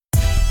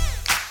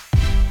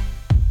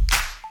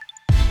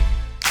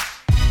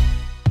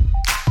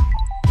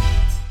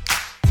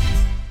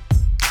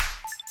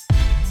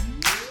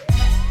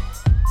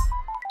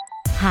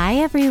Hi,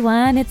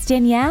 everyone. It's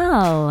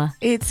Danielle.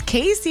 It's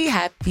Casey.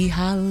 Happy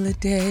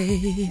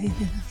holidays.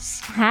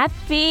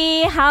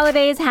 Happy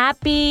holidays.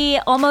 Happy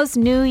almost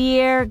New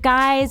Year.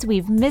 Guys,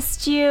 we've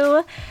missed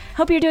you.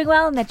 Hope you're doing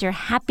well and that you're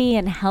happy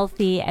and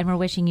healthy. And we're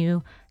wishing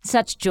you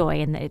such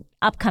joy in the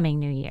upcoming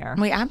new year.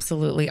 We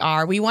absolutely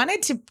are. We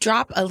wanted to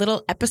drop a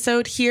little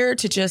episode here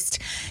to just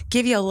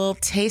give you a little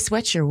taste,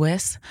 wet your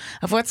whiz,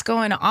 of what's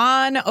going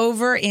on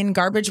over in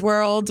Garbage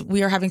World.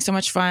 We are having so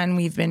much fun.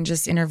 We've been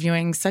just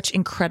interviewing such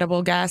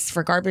incredible guests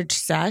for Garbage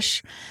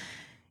Sesh.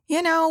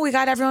 You know, we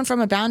got everyone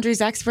from a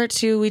boundaries expert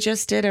to we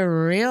just did a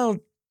real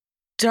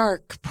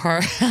dark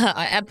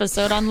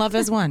episode on Love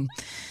as One.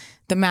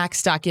 The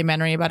Max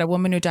documentary about a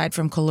woman who died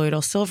from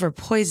colloidal silver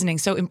poisoning.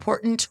 So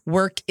important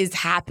work is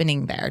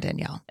happening there,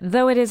 Danielle.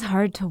 Though it is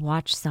hard to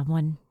watch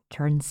someone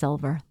turn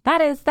silver.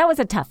 That was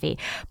a toughie.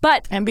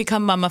 And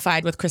become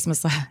mummified with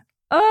Christmas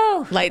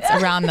lights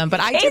around them. But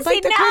I Casey, did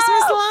like the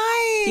Christmas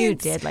lights. You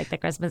did like the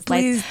Christmas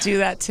lights. Please do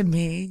that to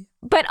me.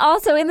 But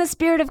also in the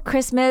spirit of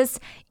Christmas,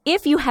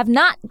 if you have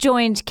not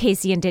joined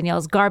Casey and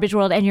Danielle's Garbage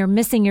World and you're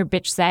missing your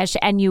bitch sesh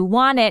and you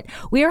want it,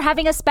 we are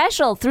having a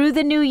special through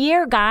the new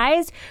year,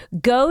 guys.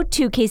 Go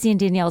to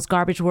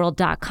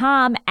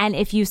CaseyandDanielle'sGarbageWorld.com, and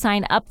if you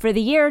sign up for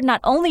the year,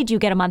 not only do you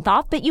get a month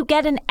off, but you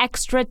get an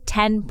extra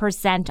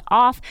 10%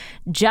 off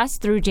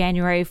just through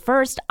January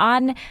 1st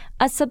on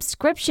a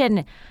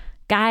subscription.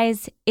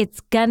 Guys, it's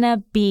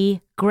gonna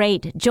be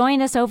great.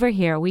 Join us over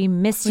here. We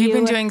miss you. We've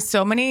been doing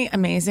so many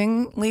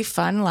amazingly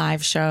fun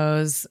live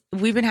shows.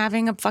 We've been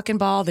having a fucking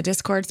ball. The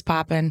Discord's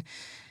popping.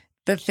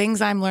 The things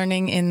I'm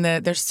learning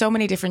there's so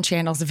many different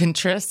channels of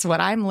interest.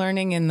 What I'm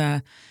learning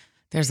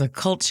there's a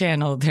cult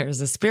channel, there's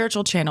a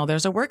spiritual channel,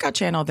 there's a workout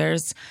channel,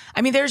 there's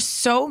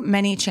so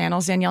many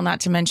channels, Danielle,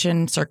 not to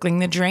mention Circling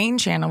the Drain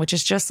channel, which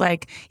is just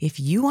like, if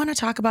you want to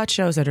talk about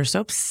shows that are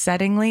so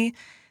upsettingly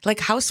like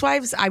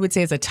Housewives, I would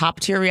say is a top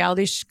tier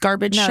reality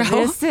garbage show.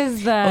 This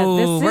is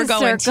we're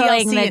going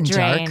Circling TLC the and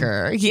Drain.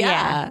 Darker.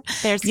 Yeah.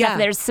 There's stuff.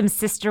 There's some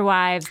Sister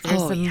Wives.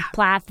 There's some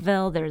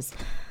Plathville. There's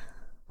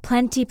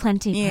plenty.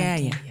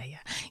 Yeah.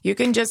 You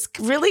can just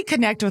really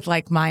connect with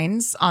like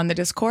minds on the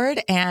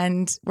Discord,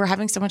 and we're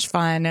having so much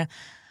fun.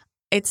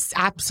 It's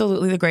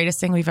absolutely the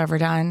greatest thing we've ever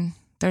done.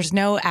 There's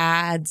no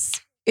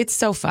ads. It's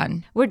so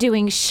fun. We're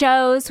doing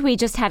shows. We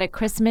just had a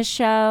Christmas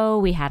show.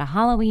 We had a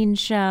Halloween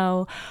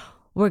show.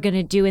 We're going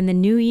to do in the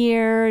new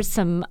year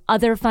some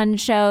other fun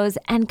shows.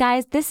 And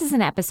guys, this is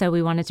an episode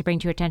we wanted to bring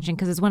to your attention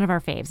because it's one of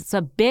our faves. It's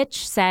a bitch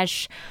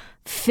sesh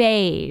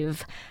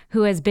fave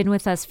who has been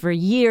with us for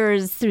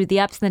years through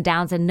the ups and the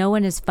downs. And no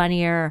one is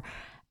funnier,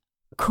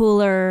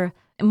 cooler,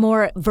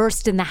 more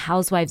versed in the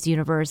Housewives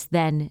universe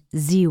than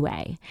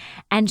Ziwe.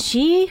 And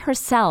she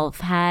herself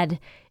had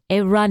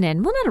a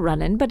run-in. Well, not a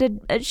run-in,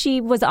 but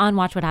she was on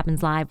Watch What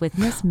Happens Live with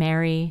Miss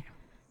Mary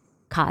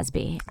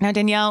Cosby. Now,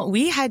 Danielle,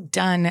 we had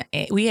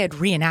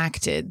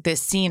reenacted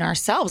this scene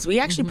ourselves. We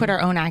actually put our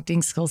own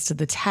acting skills to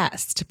the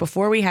test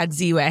before we had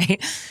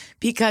Ziwe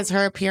because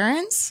her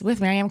appearance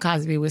with Miriam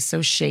Cosby was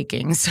so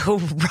shaking, so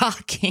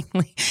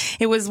rockingly.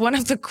 It was one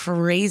of the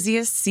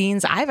craziest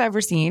scenes I've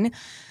ever seen.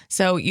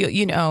 So,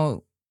 you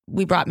know,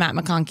 we brought Matt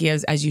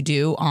McConkey, as you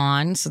do,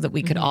 on so that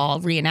we could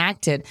all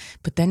reenact it,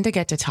 but then to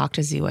get to talk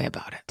to Ziwe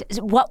about it.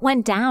 What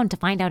went down to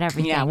find out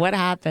everything? Yeah, what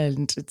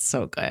happened? It's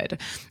so good.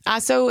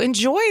 So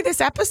enjoy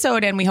this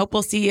episode, and we hope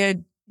we'll see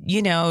you,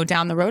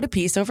 down the road a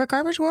piece over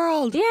Garbage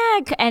World. Yeah,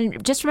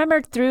 and just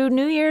remember, through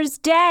New Year's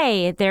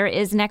Day, there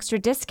is an extra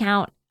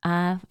discount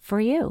for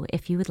you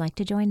if you would like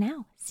to join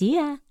now. See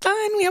ya.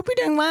 Fun. We hope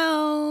you're doing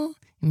well.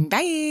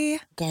 Bye.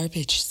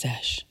 Garbage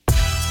Sesh.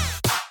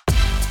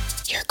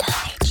 You're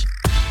garbage.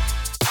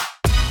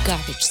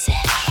 Garbage Sesh.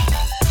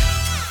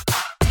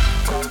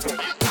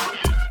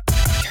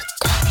 You're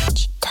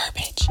garbage.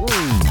 Garbage.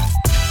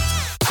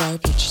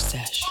 Garbage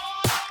Sesh.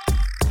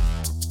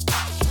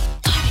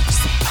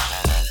 Garbage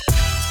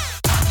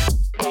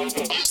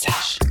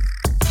Sesh.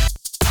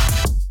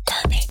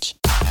 Garbage.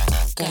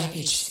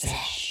 Garbage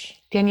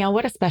Sesh. Danielle,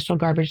 what a special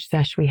Garbage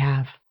Sesh we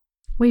have.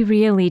 We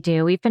really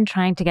do. We've been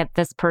trying to get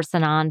this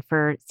person on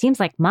for, seems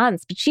like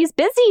months, but she's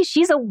busy.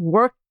 She's a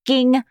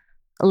working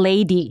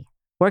lady,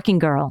 working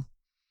girl.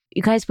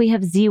 You guys, we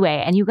have Ziwe,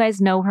 and you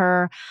guys know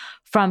her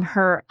from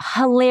her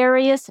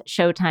hilarious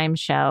Showtime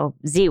show,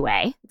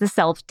 Ziwe, the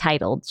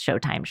self-titled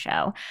Showtime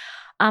show.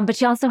 But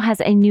she also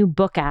has a new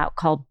book out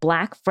called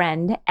Black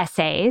Friend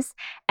Essays,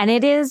 and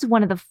it is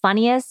one of the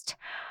funniest,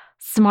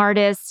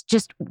 smartest,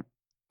 just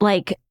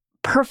like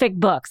perfect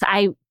books.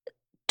 I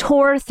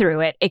tore through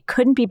it. It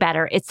couldn't be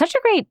better. It's such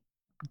a great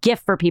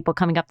gift for people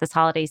coming up this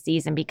holiday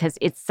season because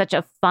it's such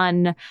a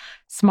fun,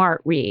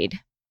 smart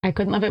read. I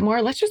couldn't love it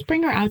more. Let's just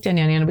bring her out,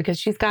 Danielle, because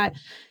she's got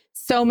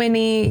so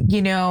many,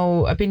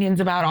 opinions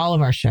about all of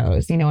our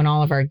shows, and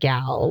all of our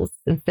gals.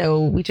 And so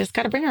we just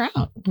got to bring her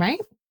out, right?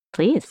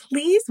 Please.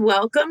 Please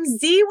welcome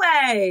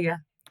Ziwe.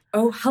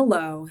 Oh,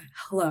 hello.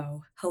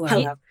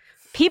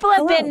 People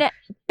have been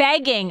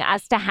begging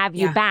us to have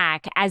you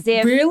back as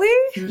if...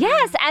 Really?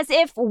 Yes, as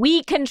if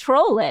we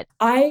control it.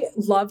 I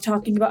love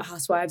talking about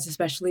Housewives,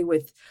 especially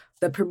with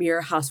the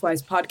premier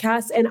Housewives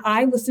podcast. And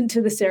I listened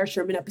to the Sarah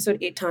Sherman episode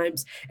 8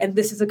 times, and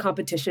this is a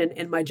competition,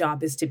 and my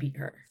job is to beat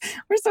her.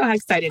 We're so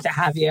excited to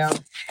have you.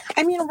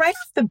 I mean, right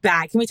off the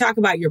bat, can we talk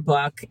about your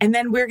book? And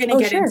then we're going to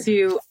get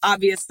into,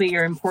 obviously,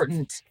 your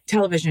important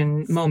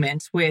television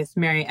moment with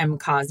Mary M.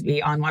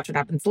 Cosby on Watch What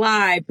Happens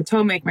Live,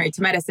 Potomac, Married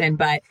to Medicine.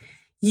 But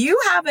you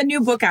have a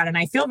new book out, and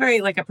I feel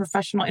very like a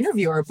professional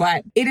interviewer,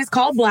 but it is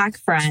called Black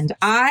Friend.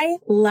 I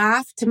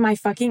laughed my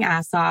fucking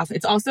ass off.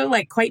 It's also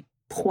like quite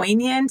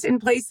poignant in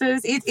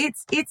places.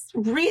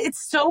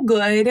 It's so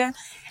good.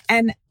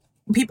 And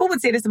people would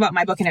say this about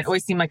my book, and it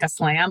always seemed like a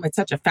slam. It's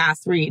such a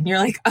fast read. And you're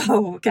like,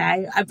 oh,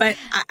 okay. But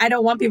I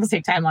don't want people to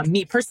take time on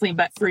me personally.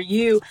 But for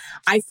you,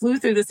 I flew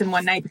through this in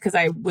one night because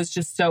I was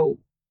just so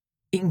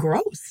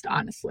engrossed,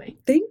 honestly.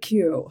 Thank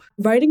you.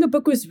 Writing a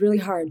book was really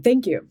hard.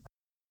 Thank you.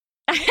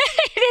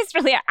 It is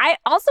really. I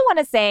also want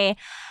to say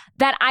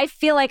that I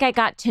feel like I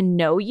got to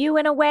know you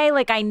in a way.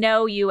 Like I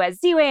know you as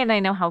Ziwe, and I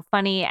know how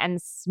funny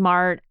and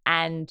smart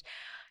and,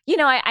 you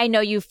know, I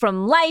know you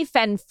from life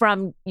and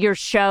from your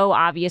show,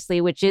 obviously,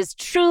 which is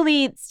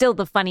truly still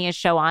the funniest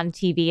show on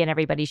TV and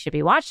everybody should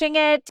be watching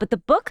it. But the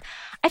book,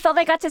 I felt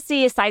I got to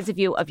see sides of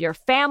you, of your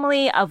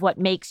family, of what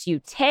makes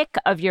you tick,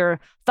 of your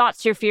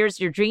thoughts, your fears,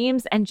 your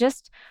dreams, and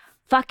just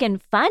fucking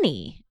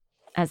funny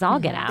as all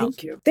get out.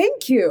 Thank you.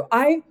 Thank you.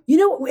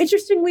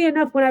 Interestingly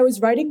enough, when I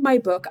was writing my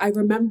book, I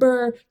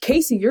remember,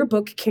 Casey, your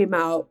book came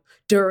out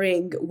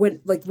during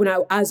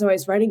as I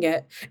was writing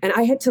it, and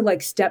I had to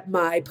like step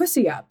my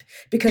pussy up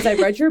because I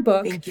read your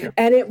book. Thank you.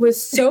 And it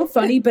was so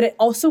funny, but it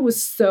also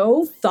was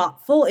so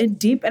thoughtful and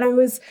deep. And I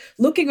was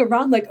looking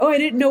around like, oh, I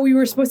didn't know we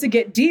were supposed to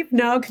get deep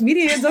now.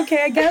 Comedians,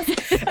 okay, I guess.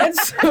 And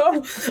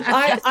so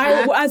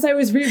I as I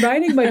was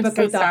rewriting my book,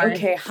 I thought,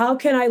 okay, how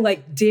can I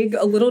like dig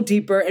a little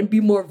deeper and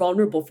be more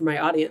vulnerable for my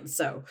audience?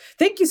 So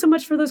thank you so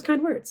much for those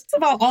kind words.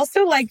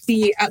 Also like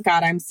the, oh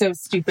God, I'm so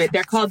stupid.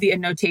 They're called the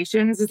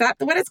annotations. Is that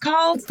what it's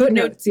called?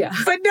 Footnotes, yeah.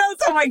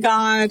 Footnotes, oh my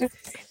God.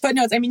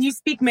 Footnotes. I mean, you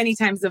speak many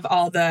times of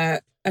all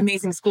the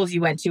amazing schools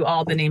you went to,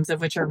 all the names of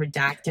which are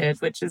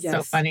redacted, which is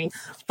so funny.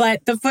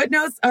 But the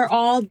footnotes are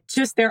all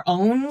just their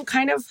own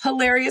kind of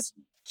hilarious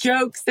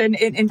jokes.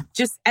 And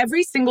just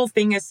every single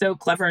thing is so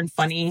clever and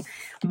funny.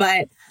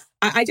 But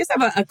I just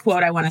have a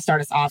quote I want to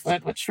start us off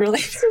with, which really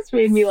just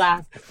made me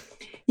laugh.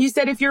 You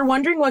said, if you're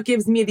wondering what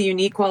gives me the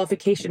unique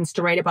qualifications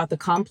to write about the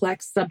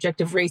complex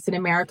subject of race in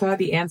America,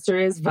 the answer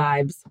is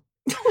vibes.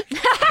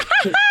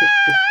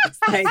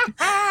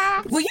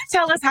 Will you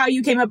tell us how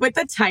you came up with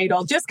the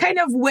title? Just kind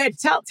of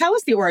tell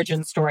us the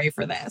origin story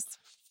for this.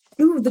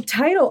 Ooh, the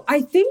title.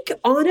 I think,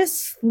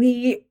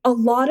 honestly, a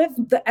lot of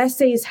the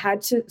essays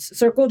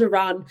circled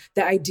around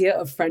the idea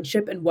of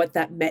friendship and what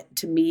that meant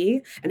to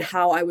me and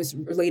how I was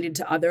related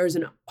to others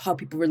and how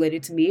people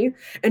related to me.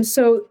 And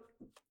so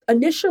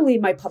initially,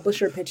 my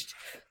publisher pitched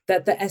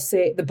that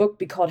the book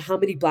be called How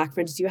Many Black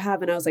Friends Do You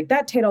Have? And I was like,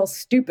 that title's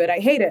stupid. I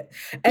hate it.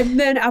 And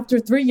then after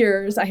 3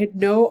 years, I had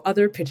no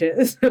other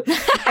pitches.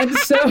 And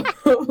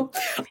so...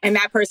 and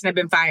that person had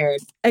been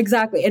fired.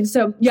 Exactly. And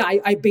so, yeah,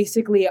 I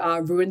basically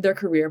ruined their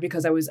career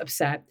because I was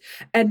upset.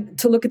 And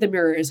to look at the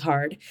mirror is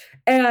hard.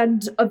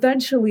 And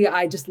eventually,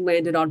 I just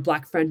landed on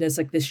Black Friend as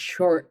like this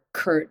short,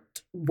 curt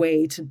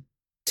way to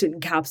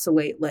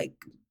encapsulate like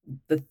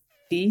the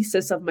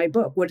thesis of my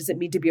book. What does it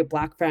mean to be a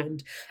Black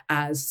friend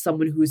as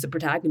someone who's the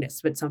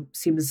protagonist, but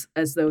seems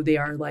as though they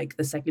are like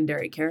the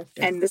secondary character?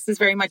 And this is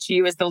very much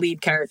you as the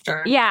lead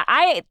character. Yeah,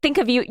 I think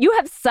of you. You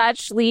have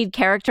such lead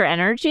character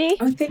energy.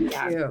 Oh, thank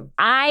you.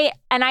 I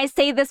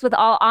say this with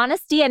all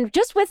honesty and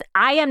just with,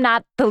 I am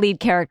not the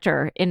lead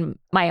character in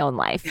my own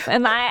life.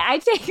 And I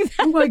take that.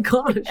 Oh my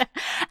gosh.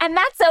 And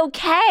that's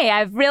okay.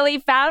 I've really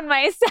found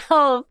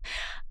myself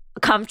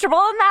comfortable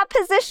in that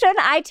position.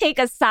 I take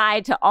a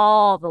side to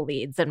all the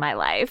leads in my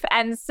life.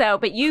 And so,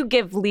 but you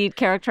give lead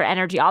character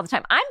energy all the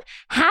time. I'm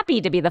happy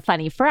to be the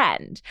funny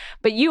friend,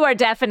 but you are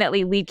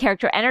definitely lead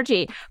character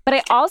energy. But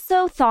I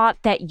also thought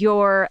that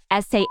your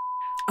essay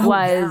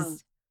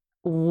was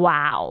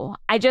wow.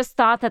 I just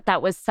thought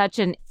that was such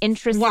an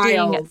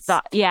interesting,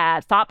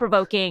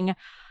 thought-provoking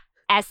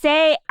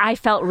essay. I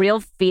felt real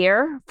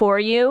fear for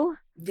you.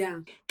 Yeah.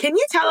 Can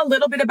you tell a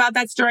little bit about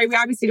that story? We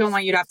obviously don't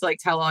want you to have to like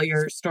tell all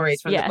your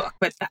stories from the book,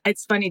 but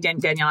it's funny,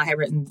 Danielle, I have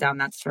written down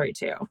that story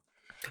too.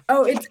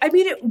 Oh,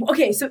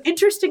 okay. So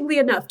interestingly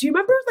enough, do you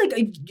remember like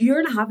a year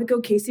and a half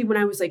ago, Casey, when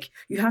I was like,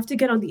 you have to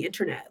get on the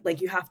internet,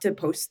 like you have to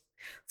post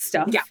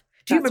stuff? Yeah.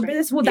 Do you remember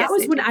this? Well, that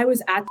was when I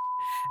was at,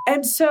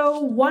 and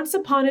so once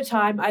upon a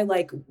time, I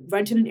like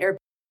rented an Airbnb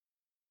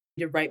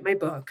to write my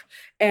book,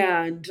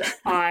 and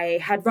I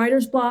had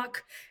writer's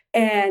block.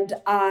 And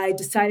I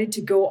decided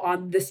to go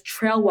on this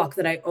trail walk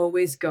that I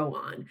always go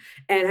on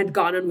and had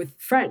gone on with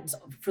friends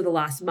for the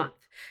last month.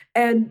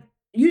 And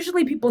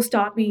usually people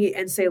stop me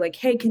and say like,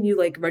 hey, can you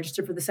like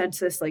register for the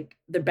census? Like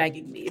they're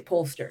begging me,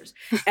 pollsters.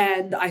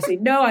 And I say,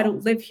 no, I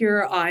don't live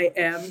here. I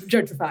am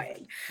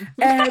gentrifying.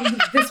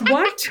 And this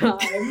one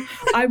time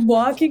I'm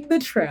walking the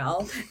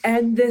trail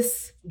and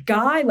this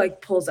guy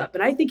like pulls up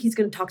and I think he's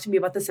going to talk to me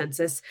about the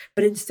census,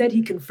 but instead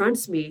he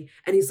confronts me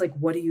and he's like,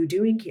 what are you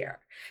doing here?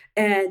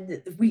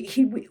 And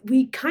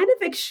we kind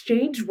of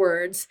exchange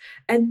words.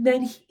 And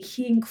then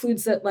he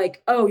includes that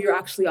like, oh, you're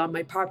actually on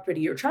my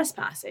property, you're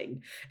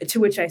trespassing. To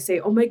which I say,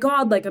 oh my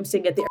God, like I'm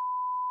staying at the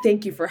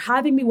thank you for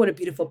having me. What a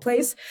beautiful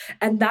place.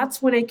 And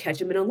that's when I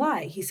catch him in a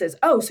lie. He says,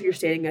 oh, so you're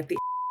staying at the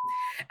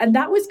and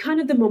that was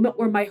kind of the moment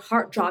where my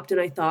heart dropped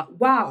and I thought,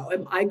 wow,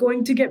 am I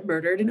going to get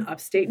murdered in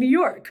upstate New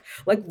York?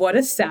 Like, what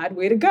a sad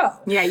way to go.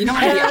 Yeah, you don't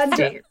want to be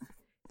upstate.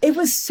 It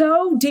was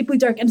so deeply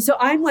dark. And so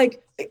I'm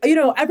like, you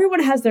know,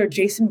 everyone has their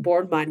Jason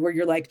Bourne mind where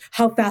you're like,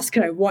 how fast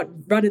can I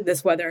run in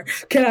this weather?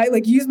 Can I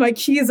like use my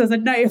keys as a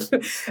knife?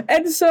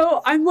 And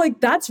so I'm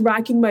like, that's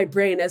racking my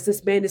brain as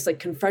this man is like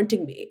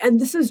confronting me. And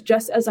this is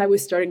just as I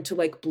was starting to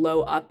like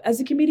blow up as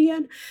a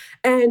comedian.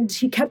 And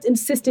he kept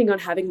insisting on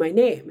having my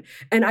name.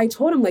 And I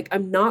told him like,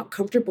 I'm not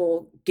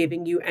comfortable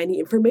giving you any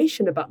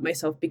information about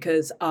myself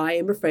because I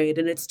am afraid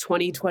and it's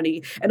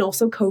 2020 and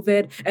also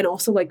COVID and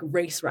also like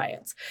race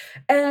riots.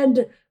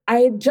 And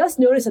I had just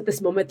noticed at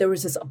this moment, there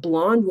was this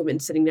blonde woman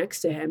sitting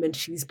next to him and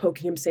she's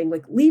poking him saying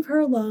like, leave her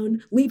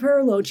alone, leave her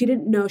alone. She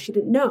didn't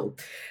know.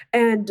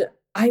 And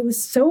I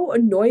was so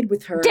annoyed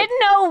with her. Didn't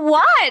know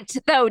what,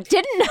 though?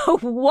 Didn't know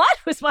what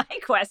was my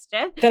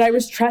question. That I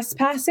was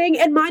trespassing.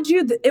 And mind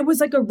you, it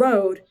was like a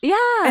road. Yeah.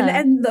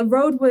 And the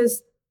road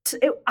was,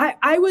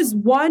 I was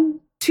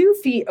 2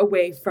 feet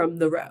away from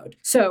the road.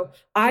 So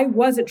I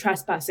wasn't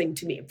trespassing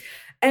to me.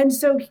 And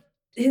so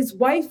his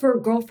wife or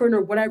girlfriend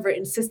or whatever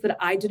insists that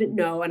I didn't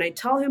know. And I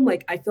tell him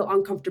like, I feel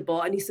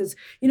uncomfortable. And he says,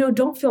 you know,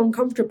 don't feel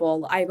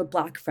uncomfortable. I have a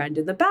black friend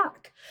in the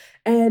back.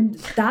 And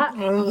that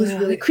was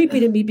really creepy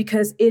to me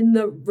because in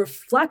the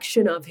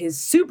reflection of his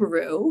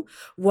Subaru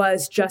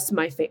was just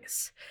my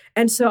face.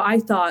 And so I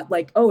thought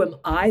like, oh, am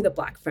I the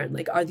black friend?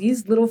 Like, are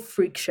these little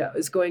freak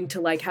shows going to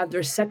like have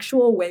their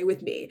sexual way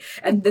with me?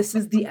 And this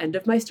is the end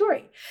of my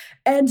story.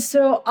 And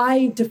so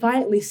I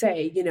defiantly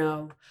say, you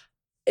know,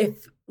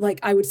 if like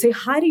I would say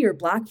hi to your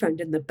black friend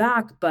in the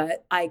back,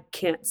 but I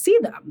can't see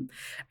them.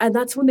 And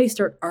that's when they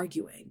start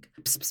arguing.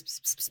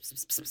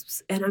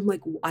 And I'm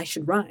like, I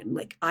should run.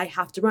 Like I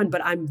have to run,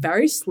 but I'm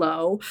very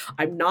slow.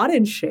 I'm not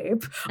in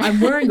shape. I'm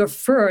wearing a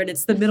fur and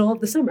it's the middle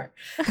of the summer.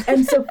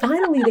 And so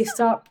finally they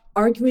stop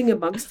arguing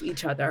amongst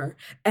each other.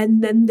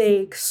 And then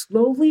they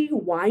slowly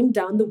wind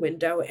down the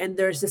window and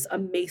there's this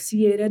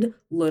emaciated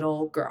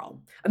little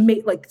girl,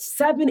 like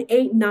 7,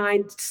 8,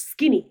 9,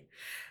 skinny.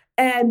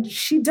 And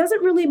she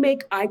doesn't really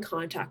make eye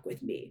contact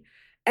with me.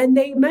 And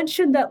they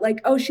mentioned that like,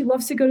 oh, she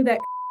loves to go to that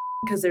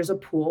because there's a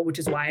pool, which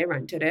is why I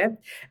rented it.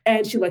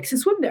 And she likes to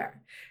swim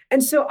there.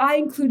 And so I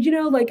include, you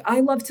know, like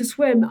I love to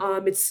swim.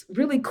 It's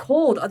really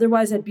cold.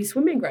 Otherwise, I'd be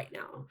swimming right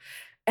now.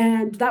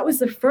 And that was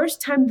the first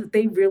time that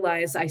they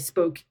realized I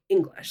spoke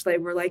English. They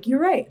were like, you're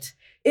right.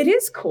 It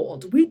is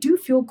cold. We do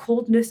feel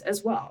coldness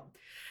as well.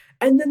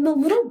 And then the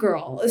little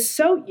girl is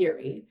so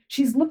eerie.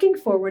 She's looking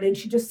forward and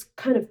she just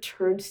kind of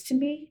turns to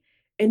me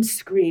and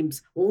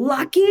screams,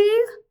 Lucky.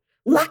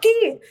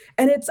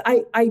 And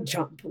I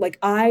jump. Like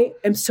I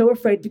am so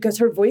afraid because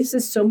her voice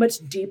is so much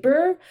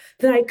deeper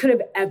than I could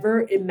have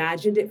ever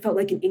imagined. It felt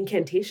like an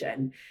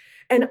incantation.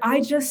 And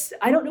I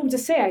don't know what to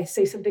say. I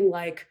say something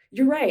like,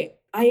 you're right.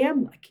 I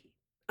am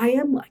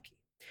lucky.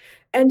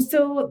 And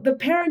so the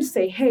parents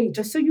say, hey,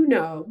 just so you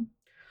know,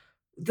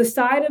 the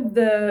side of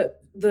the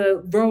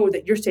road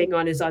that you're standing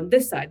on is on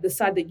this side. The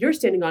side that you're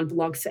standing on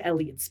belongs to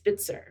Elliot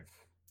Spitzer.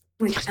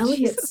 Like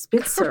Elliot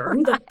Spitzer,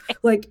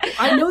 like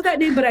I know that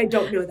name, but I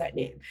don't know that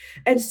name.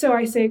 And so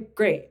I say,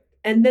 great.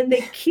 And then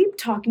they keep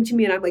talking to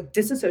me and I'm like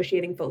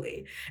disassociating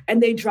fully.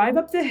 And they drive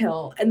up the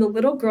hill and the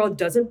little girl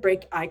doesn't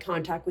break eye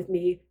contact with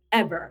me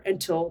ever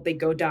until they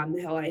go down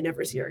the hill and I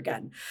never see her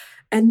again.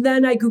 And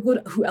then I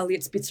Googled who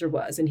Elliot Spitzer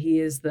was, and he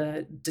is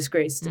the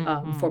disgraced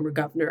former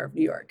governor of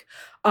New York,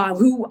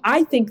 who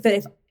I think that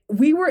if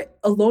we were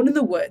alone in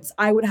the woods,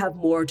 I would have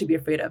more to be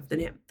afraid of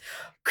than him.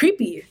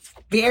 Creepy.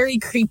 Very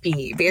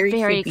creepy. Very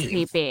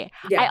creepy.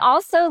 Yeah. I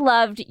also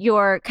loved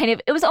your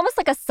it was almost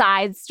like a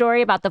side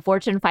story about the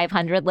Fortune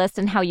 500 list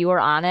and how you were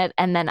on it.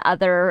 And then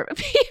other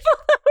people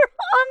that were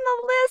on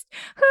the list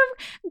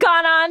who've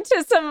gone on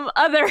to some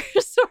other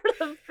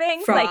sort of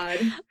things. Fraud.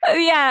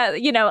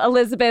 Like, you know,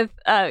 Elizabeth,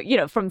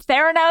 from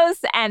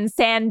Theranos and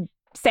Sam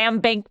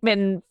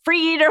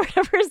Bankman-Fried or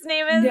whatever his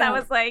name is. Yeah. I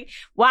was like,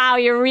 wow,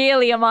 you're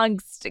really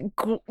amongst,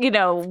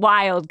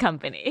 wild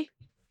company.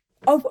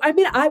 Oh, I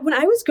mean, when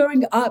I was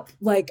growing up,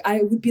 like,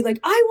 I would be like,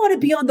 I want to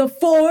be on the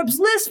Forbes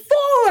list,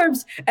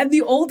 Forbes. And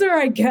the older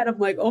I get, I'm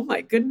like, oh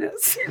my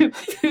goodness,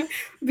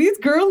 these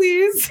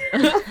girlies.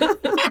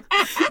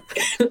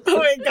 Oh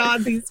my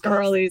God, these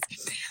girlies.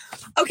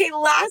 Okay,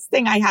 last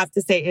thing I have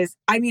to say is,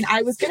 I mean,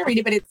 I was going to read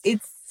it, but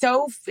it's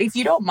so, if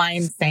you don't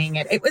mind saying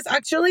it, it was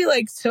actually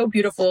like so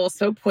beautiful,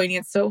 so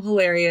poignant, so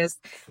hilarious.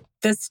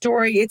 The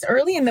story, it's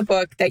early in the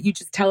book that you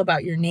just tell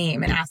about your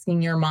name and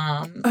asking your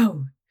mom.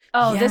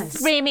 Oh, yes.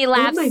 This made me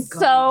laugh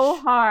so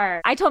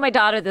hard. I told my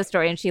daughter this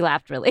story and she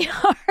laughed really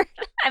hard.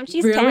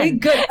 She's really 10.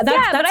 good.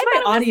 That's but I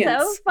my thought audience. It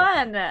was so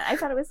fun. I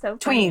thought it was so fun.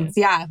 Tweens,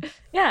 yeah.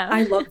 Yeah.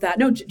 I love that.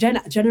 No,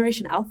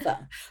 Generation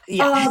Alpha.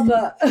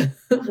 Yeah.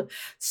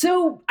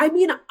 So, I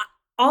mean,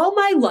 all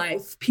my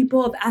life,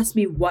 people have asked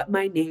me what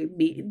my name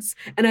means.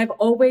 And I've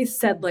always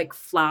said like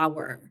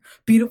flower,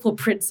 beautiful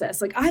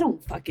princess. Like, I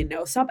don't fucking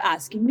know. Stop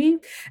asking me.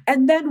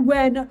 And then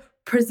when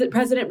President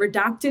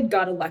Redacted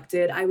got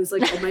elected, I was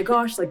like, oh my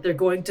gosh, like they're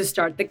going to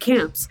start the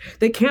camps.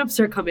 The camps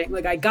are coming.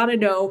 Like, I got to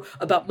know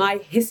about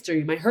my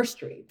history, my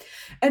herstory.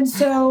 And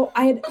so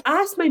I had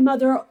asked my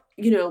mother,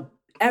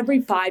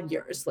 every 5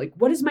 years, like,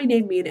 what does my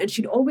name mean? And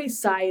she'd always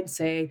sigh and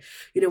say,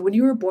 when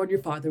you were born,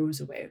 your father was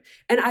away.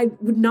 And I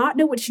would not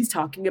know what she's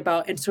talking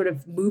about and sort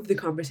of move the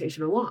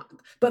conversation along.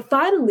 But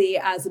finally,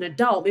 as an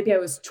adult, maybe I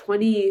was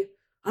 20,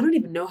 I don't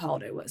even know how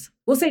old I was.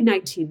 We'll say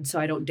 19, so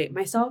I don't date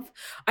myself.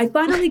 I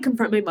finally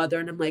confront my mother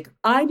and I'm like,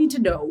 I need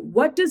to know,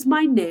 what does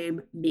my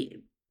name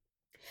mean?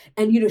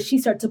 And, she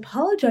starts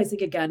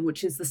apologizing again,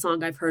 which is the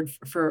song I've heard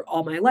for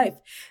all my life.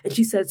 And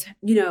she says,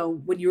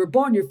 when you were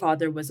born, your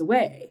father was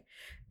away.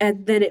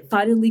 And then it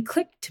finally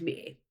clicked to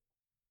me.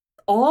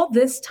 All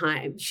this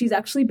time, she's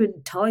actually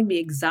been telling me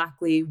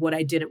exactly what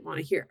I didn't want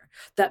to hear.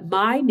 That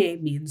my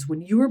name means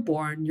when you were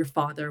born, your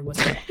father was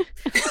away.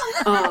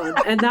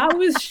 And that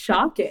was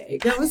shocking.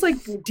 That was like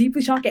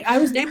deeply shocking. I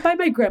was named by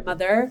my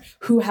grandmother,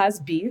 who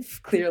has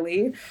beef,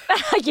 clearly.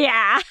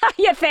 Yeah,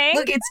 you think?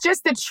 Look, it's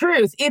just the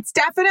truth. It's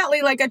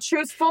definitely like a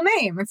truthful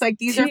name. It's like,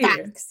 these are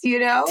facts,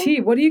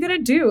 T, what are you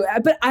going to do?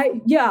 But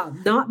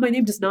my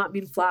name does not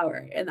mean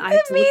flower. And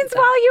it means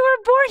while you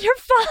were born, your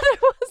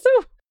father was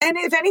away. And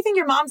if anything,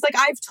 your mom's like,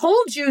 I've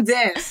told you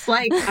this.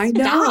 Like, I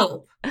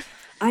know. Stop.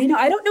 I know.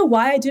 I don't know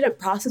why I didn't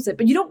process it,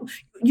 but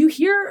you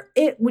hear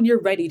it when you're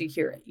ready to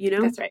hear it,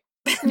 That's right.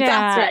 Yeah.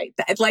 That's right.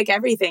 It's like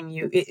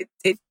everything,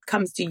 it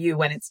comes to you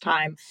when it's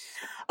time.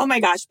 Oh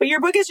my gosh. But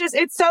your book is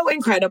it's so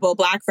incredible.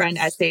 Black Friend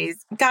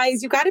Essays.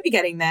 Guys, you got to be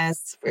getting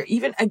this, or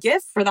even a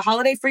gift for the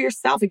holiday for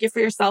yourself,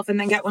 and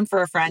then get one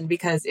for a friend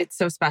because it's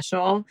so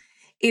special.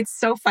 It's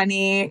so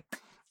funny.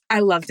 I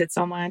loved it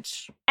so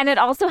much. And it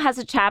also has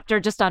a chapter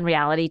just on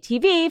reality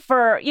TV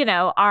for,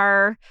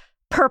 our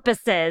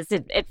purposes.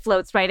 It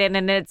floats right in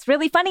and it's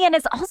really funny. And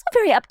it's also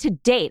very up to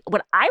date.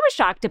 What I was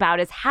shocked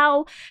about is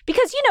how,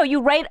 because, you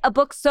write a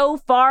book so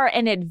far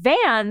in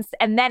advance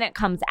and then it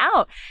comes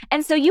out.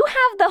 And so you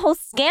have the whole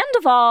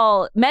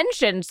Scandival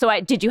mentioned. So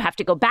did you have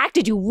to go back?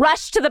 Did you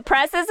rush to the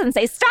presses and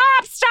say,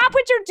 stop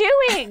what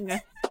you're doing?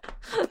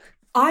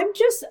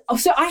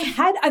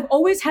 I've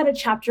always had a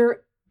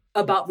chapter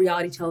about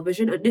reality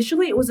television.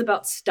 Initially, it was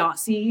about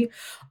Stassi.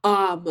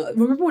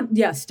 Remember when?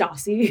 Yeah,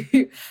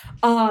 Stassi.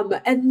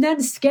 And then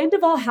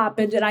Scandival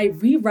happened, and I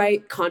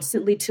rewrite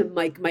constantly to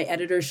my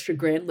editor's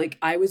chagrin. Like,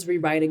 I was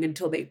rewriting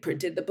until they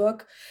printed the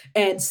book.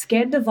 And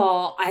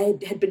Scandival, I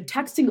had been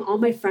texting all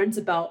my friends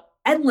about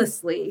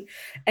endlessly,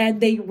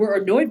 and they were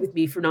annoyed with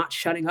me for not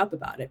shutting up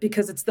about it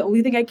because it's the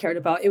only thing I cared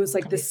about. It was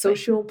like this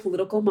social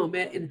political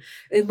moment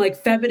in like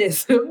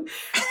feminism.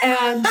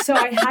 And so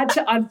I had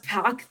to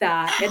unpack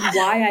that and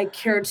why I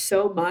cared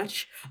so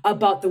much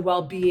about the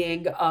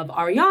well-being of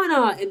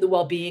Ariana and the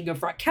well-being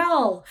of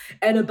Raquel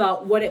and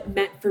about what it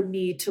meant for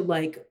me to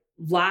like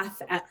laugh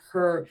at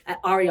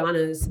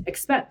Ariana's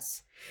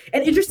expense.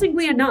 And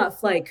interestingly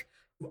enough,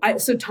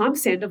 so Tom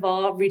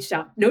Sandoval reached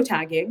out, no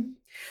tagging.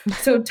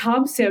 So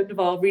Tom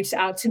Sandoval reached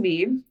out to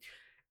me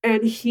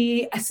and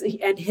he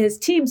and his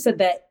team said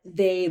that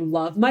they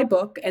love my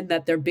book and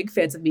that they're big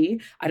fans of me.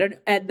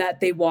 And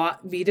that they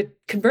want me to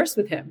converse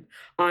with him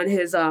on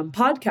his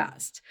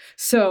podcast.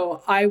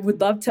 So I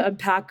would love to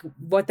unpack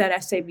what that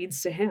essay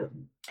means to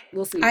him.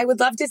 We'll see. I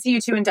would love to see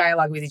you two in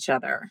dialogue with each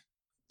other.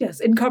 Yes,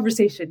 in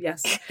conversation.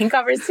 Yes, in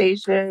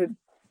conversation.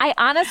 I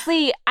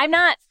honestly,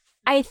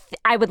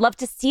 I would love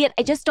to see it.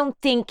 I just don't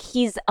think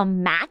he's a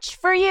match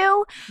for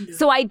you. No.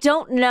 So I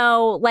don't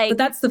know, but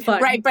that's the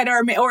fun. Right, but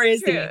or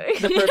is he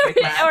the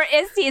perfect match? Or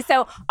is he?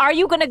 So are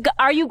you going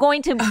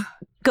to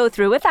go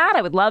through with that?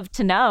 I would love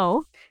to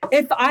know.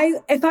 If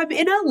I'm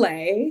in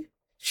LA,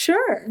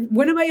 sure.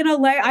 When am I in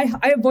LA?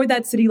 I avoid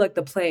that city like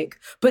the plague.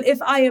 But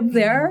if I am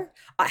there,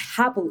 I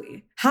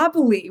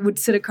happily would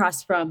sit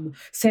across from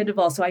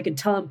Sandoval so I could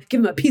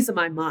give him a piece of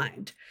my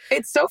mind.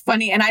 It's so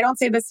funny. And I don't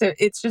say this,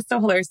 it's just so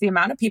hilarious. The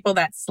amount of people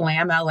that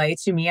slam LA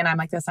to me. And I'm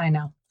like, this, I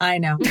know.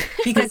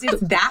 Because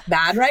it's that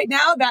bad right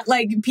now that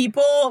like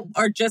people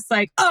are just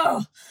like,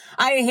 oh,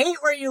 I hate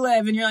where you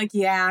live. And you're like,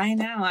 yeah, I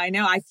know.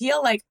 I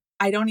feel like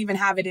I don't even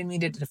have it in me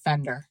to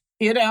defend her.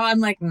 I'm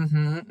like,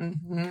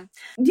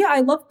 Yeah, I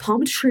love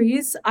palm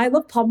trees. I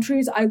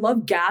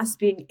love gas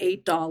being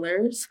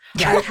 $8.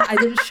 Yeah. I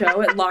did a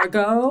show at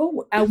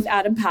Largo with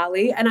Adam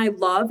Pally, and I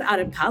love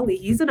Adam Pally.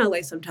 He's in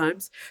LA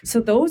sometimes. So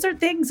those are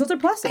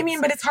pluses. I mean,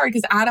 but it's hard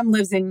because Adam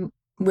lives in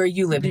where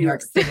you live in New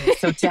York City.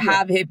 So to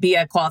have it be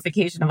a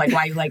qualification of like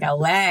why you like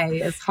LA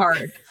is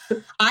hard.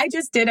 I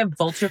just did a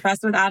Vulture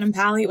Fest with Adam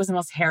Pally. It was the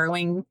most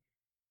harrowing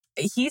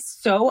he's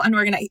so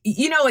unorganized.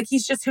 You know, like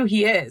he's just who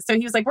he is. So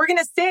he was like, we're going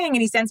to sing.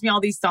 And he sends me all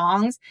these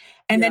songs.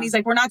 And then he's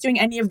like, we're not doing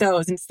any of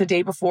those. And it's the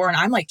day before. And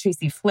I'm like,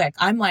 Tracy Flick.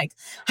 I'm like,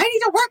 I need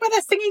to work with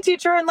a singing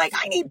teacher. And like,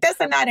 I need this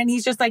and that. And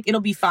he's just like,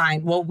 it'll be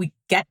fine. Well, we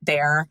get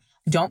there.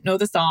 Don't know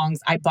the songs.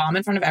 I bomb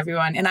in front of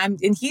everyone.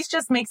 And he's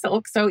just makes it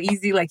look so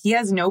easy. Like he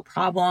has no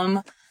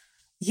problem,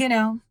 you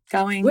know,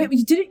 going. Wait,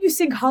 didn't you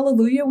sing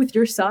Hallelujah with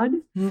your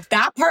son?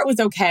 That part was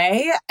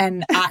okay.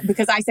 And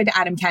because I said to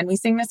Adam, can we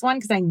sing this one?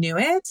 Because I knew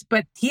it.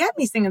 But he had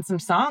me singing some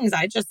songs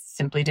I just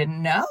simply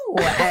didn't know.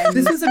 And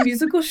this was a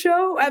musical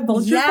show at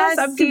Vulture Fest?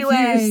 I'm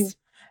confused.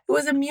 It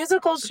was a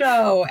musical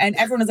show. And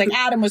everyone was like,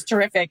 Adam was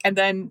terrific. And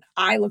then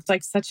I looked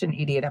like such an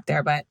idiot up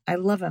there. But I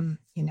love him,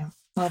 you know.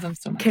 Love him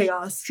so much.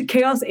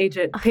 Chaos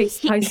agent.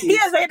 Pisces. He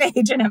is an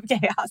agent of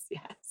chaos,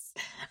 yes.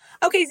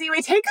 Okay,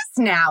 Ziwe, take us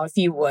now, if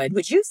you would.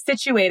 Would you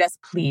situate us,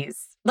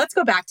 please? Let's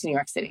go back to New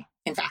York City.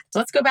 In fact,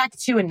 let's go back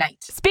to a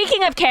night.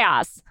 Speaking of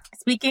chaos,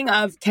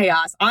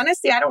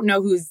 honestly, I don't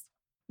know who's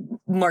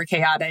more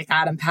chaotic,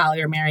 Adam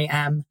Pally or Mary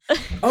M.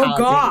 Oh,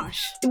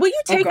 gosh. Will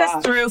you take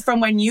us through from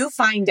when you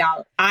find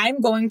out I'm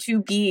going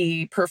to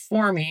be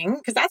performing,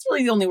 because that's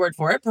really the only word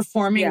for it,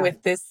 performing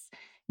with this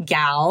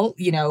gal,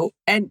 you know,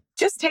 and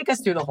just take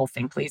us through the whole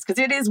thing, please,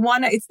 because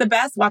it's the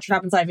best Watch What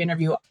Happens Live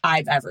interview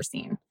I've ever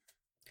seen.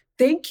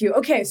 Thank you.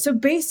 Okay, so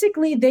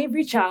basically they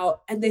reach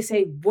out and they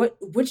say,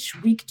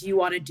 which week do you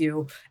want to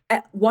do?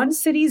 At One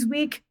City's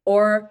week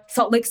or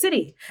Salt Lake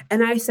City?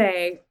 And I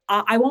say,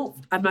 I'm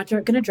not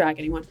going to drag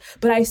anyone,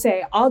 but I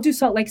say, I'll do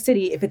Salt Lake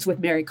City if it's with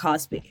Mary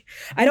Cosby.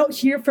 I don't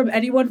hear from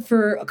anyone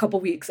for a couple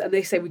weeks and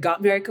they say, we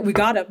got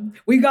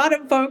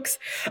him, folks.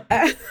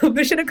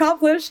 Mission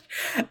accomplished.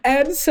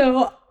 And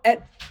so,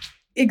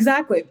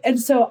 exactly. And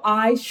so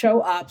I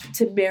show up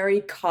to Mary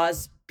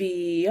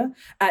Cosby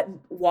at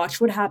Watch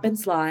What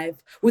Happens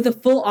Live with a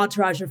full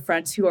entourage of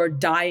friends who are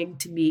dying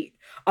to meet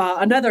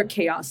another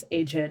chaos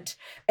agent.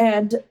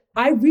 And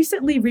I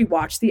recently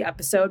rewatched the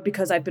episode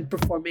because I've been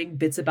performing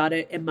bits about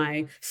it in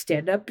my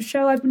stand-up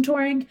show I've been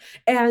touring.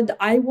 And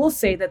I will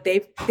say that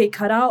they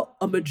cut out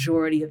a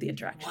majority of the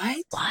interaction.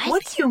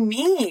 What do you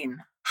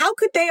mean? How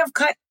could they have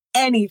cut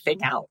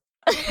anything out?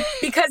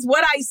 Because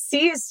what I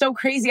see is so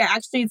crazy.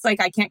 It's like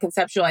I can't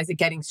conceptualize it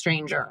getting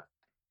stranger.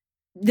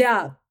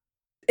 Yeah.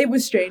 It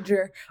was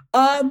stranger.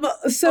 My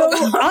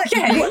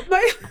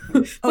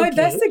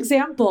best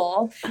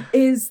example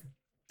is,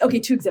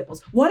 two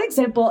examples. One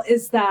example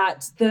is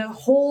that the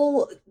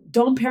whole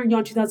Dom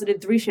Perignon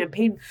 2003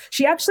 champagne,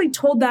 she actually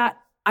told that,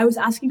 I was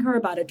asking her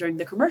about it during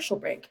the commercial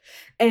break,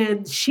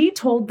 and she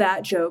told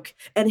that joke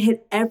and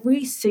hit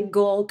every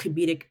single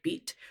comedic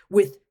beat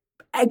with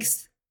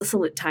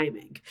excellent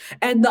timing.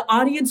 And the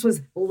audience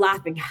was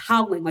laughing,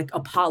 howling like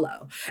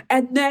Apollo.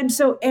 And then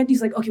so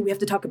Andy's like, okay, we have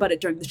to talk about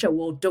it during the show.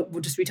 We'll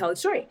just retell the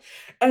story.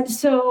 And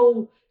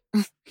so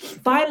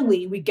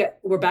finally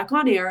we're back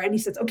on air and he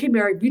says, okay,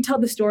 Mary, retell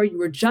the story you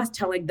were just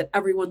telling that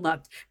everyone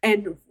loved.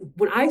 And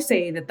when I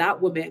say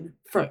that woman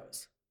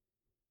froze,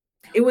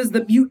 it was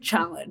the mute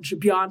challenge,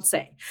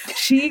 Beyonce.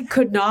 She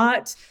could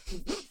not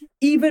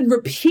even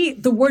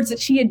repeat the words that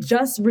she had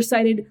just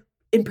recited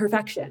in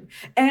perfection.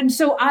 And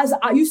so as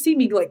you see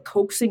me like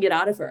coaxing it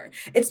out of her,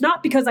 it's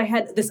not because I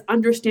had this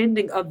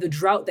understanding of the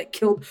drought that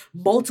killed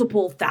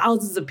multiple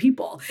thousands of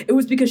people. It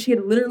was because she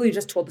had literally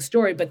just told the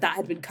story, but that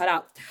had been cut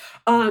out.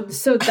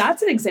 So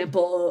that's an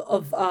example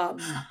of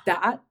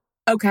that.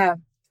 Okay.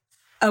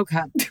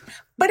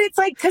 But it's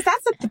like, because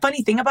that's the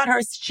funny thing about her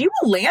is she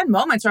will land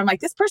moments where I'm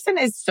like, this person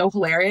is so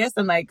hilarious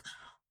and like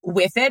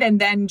with it.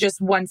 And then just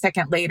 1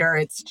 second later,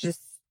 it's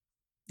just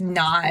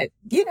not,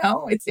 you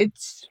know,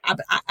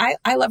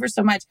 I love her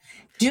so much.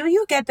 Do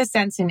you get the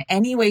sense in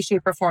any way,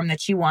 shape, or form that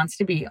she wants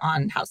to be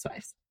on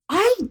Housewives?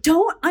 I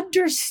don't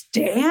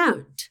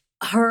understand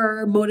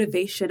her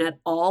motivation at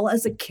all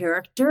as a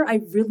character. I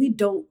really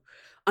don't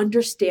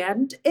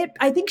understand it.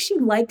 I think she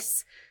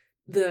likes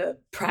the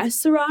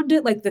press around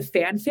it, like the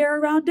fanfare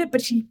around it,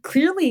 but she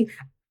clearly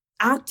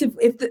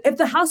if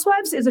the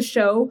Housewives is a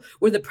show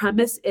where the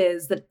premise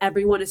is that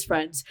everyone is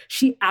friends,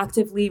 she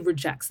actively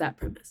rejects that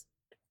premise.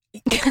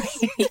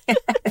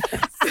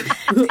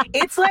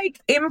 It's like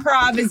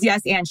improv is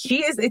yes and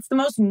it's the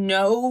most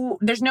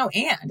there's no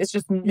and it's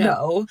just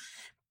no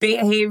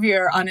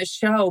behavior on a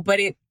show, but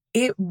it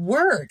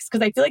works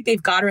because I feel like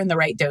they've got her in the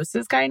right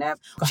doses kind of.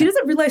 She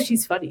doesn't realize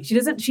she's funny.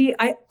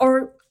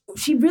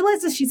 She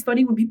realizes she's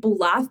funny when people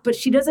laugh, but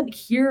she doesn't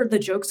hear the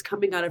jokes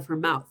coming out of her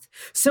mouth.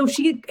 So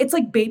it's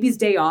like Baby's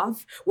Day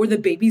Off, where the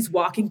baby's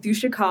walking through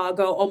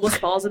Chicago, almost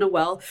falls in a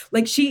well.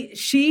 Like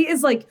she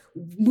is like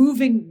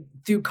moving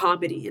through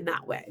comedy in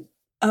that way.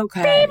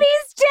 Okay.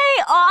 Baby's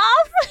Day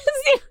Off?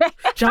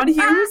 John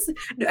Hughes?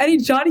 Any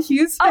John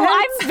Hughes fans?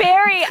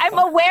 Oh, I'm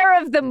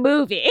aware of the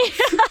movie.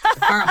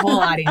 Our whole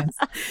audience.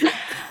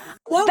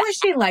 What was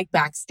she like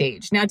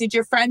backstage? Now, did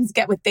your friends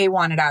get what they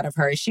wanted out of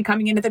her? Is she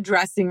coming into the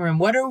dressing room?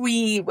 What are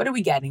we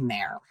getting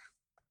there?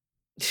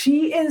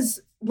 She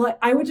is like,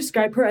 I would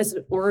describe her as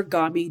an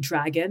origami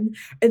dragon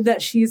in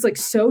that she's like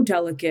so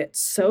delicate,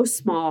 so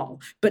small,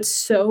 but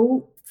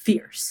so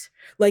fierce.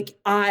 Like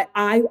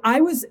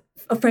I was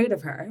afraid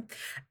of her.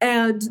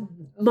 And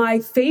my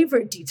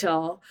favorite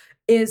detail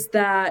is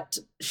that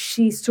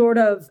she sort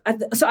of,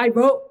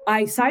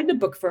 I signed a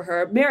book for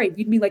her. Mary,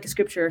 read me like a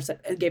scripture,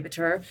 and gave it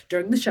to her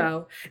during the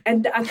show.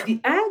 And at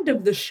the end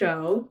of the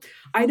show,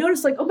 I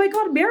noticed like, oh my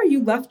God, Mary,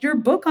 you left your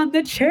book on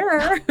the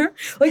chair.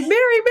 Like,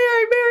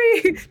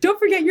 Mary, don't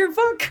forget your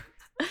book.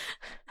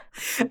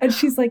 And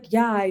she's like,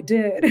 yeah, I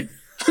did.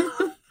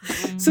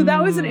 So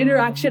that was an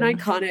interaction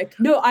iconic.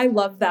 No, I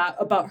love that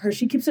about her.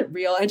 She keeps it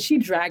real, and she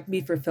dragged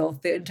me for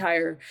filth the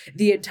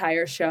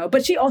entire show.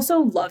 But she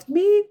also loved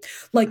me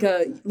like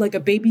a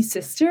baby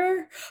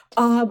sister.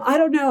 I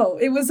don't know.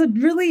 It was a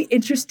really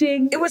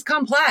interesting. It was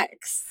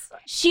complex.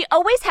 She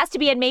always has to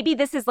be, and maybe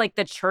this is like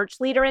the church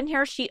leader in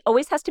here, she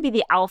always has to be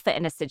the alpha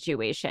in a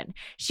situation.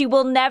 She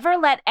will never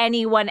let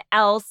anyone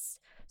else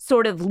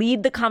sort of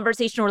lead the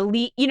conversation or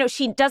lead,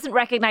 she doesn't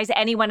recognize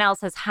anyone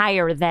else as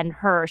higher than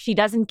her. She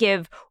doesn't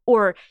give,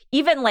 or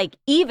even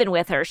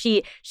with her.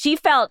 She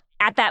felt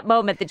at that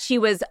moment that she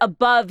was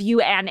above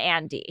you and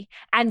Andy,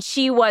 and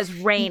she was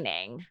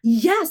reigning.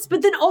 Yes,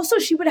 but then also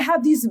she would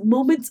have these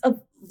moments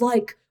of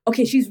like,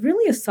 okay, she's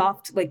really a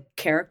soft like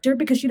character,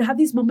 because she'd have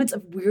these moments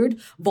of weird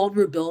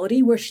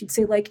vulnerability where she'd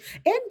say like,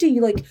 Andy,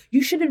 like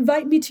you should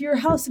invite me to your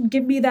house and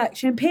give me that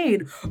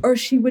champagne. Or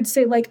she would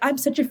say like, I'm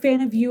such a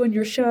fan of you and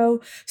your show.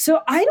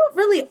 So I don't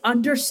really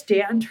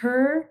understand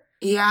her.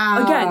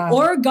 Yeah. Again,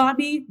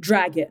 origami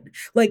dragon.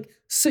 Like,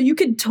 so you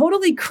could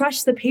totally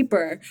crush the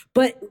paper,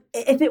 but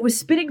if it was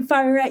spitting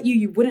fire at you,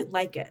 you wouldn't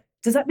like it.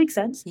 Does that make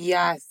sense?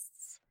 Yes.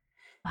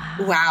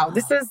 Wow.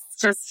 This is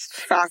just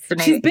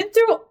fascinating. She's been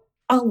through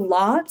a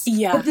lot,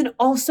 yeah. But then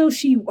also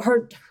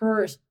her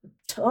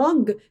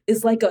tongue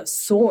is like a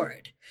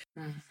sword.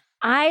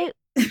 I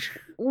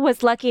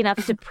was lucky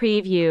enough to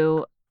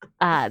preview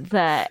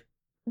the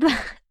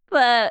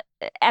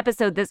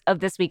episode of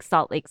this week's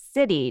Salt Lake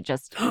City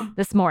just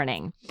this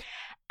morning.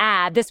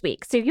 This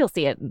week, so you'll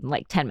see it in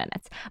like 10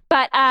 minutes.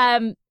 But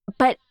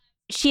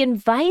she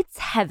invites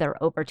Heather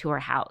over to her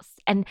house,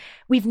 and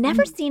we've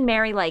never seen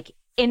Mary like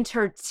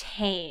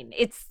entertain.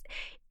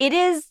 It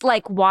is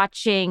like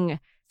watching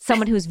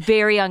someone who's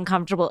very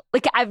uncomfortable.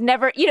 Like I've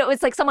never,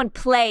 it's like someone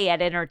play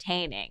at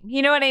entertaining.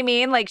 You know what I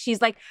mean? Like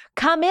she's like,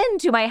 come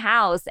into my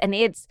house. And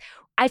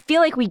I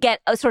feel like we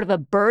get a sort of a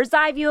bird's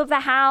eye view of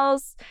the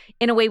house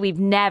in a way we've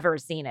never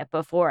seen it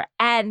before.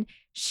 And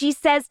she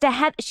says to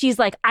Heather, she's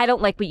like, I don't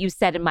like what you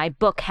said in my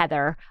book,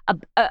 Heather,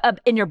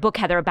 in your book,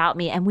 Heather, about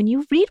me. And when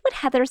you read what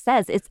Heather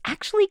says, it's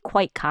actually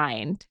quite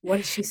kind. What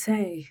did she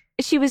say?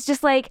 She was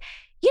just like,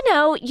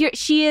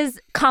 she is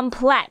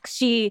complex.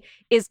 She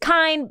is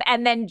kind,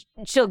 and then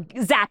she'll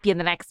zap you in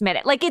the next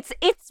minute. Like it's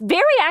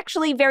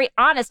actually very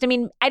honest. I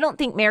mean, I don't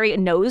think Mary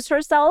knows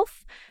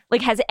herself,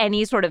 like has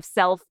any sort of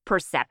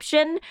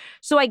self-perception.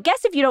 So I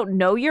guess if you don't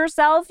know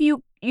yourself,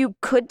 you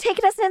could take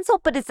it as an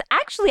insult, but it's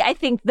actually, I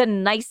think, the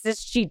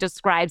nicest she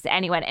describes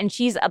anyone. And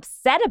she's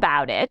upset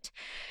about it.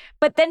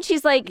 But then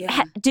she's like,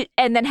 yeah.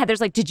 And then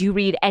Heather's like, did you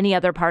read any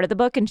other part of the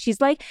book? And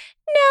she's like,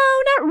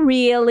 no, not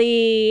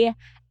really.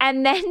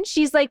 And then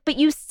she's like, but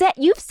you've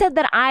said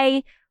that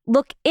I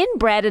look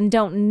inbred and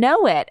don't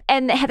know it.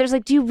 And Heather's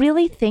like, do you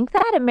really think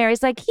that? And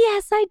Mary's like,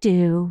 yes, I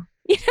do.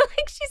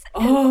 Like she's.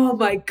 Oh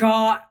my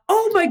God.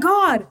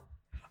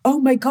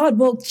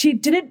 Well, she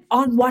didn't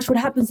on Watch What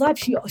Happens Live.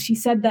 She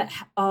said that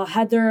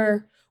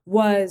Heather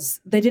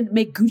they didn't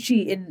make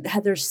Gucci in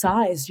Heather's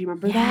size. Do you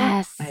remember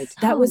that? Yes.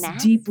 That was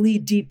deeply,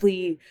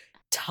 deeply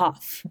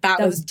tough. That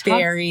was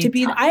very tough to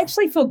be. tough. I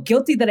actually feel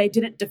guilty that I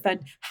didn't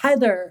defend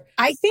Heather.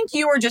 I think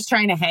you were just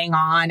trying to hang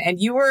on, and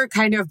you were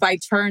kind of by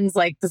turns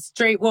like the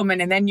straight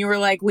woman, and then you were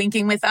like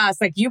winking with us.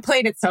 Like you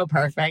played it so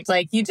perfect.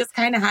 Like you just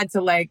kind of had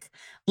to like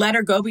let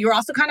her go, but you were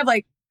also kind of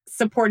like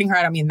supporting her.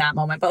 I don't mean that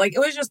moment, but like it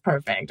was just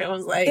perfect. It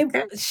was like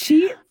her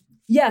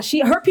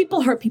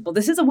people.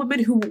 This is a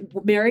woman who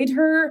married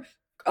her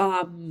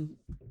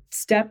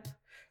step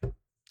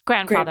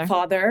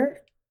grandfather.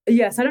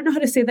 Yes, I don't know how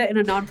to say that in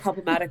a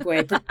non-problematic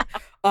way, but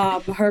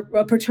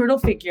her paternal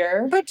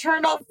figure.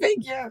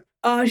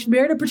 She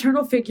married a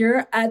paternal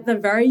figure at the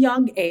very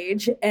young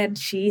age, and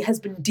she has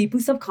been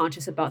deeply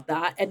subconscious about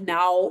that, and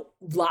now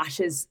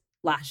lashes.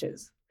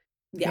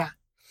 Yeah.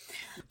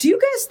 Do you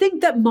guys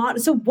think that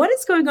so what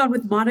is going on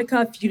with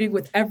Monica feuding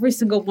with every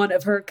single one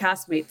of her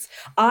castmates?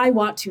 I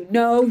want to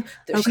know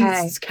that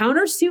she's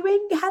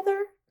countersuing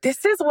Heather.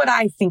 This is what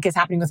I think is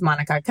happening with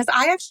Monica, because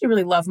I actually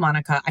really love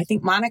Monica. I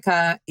think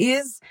Monica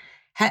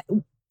at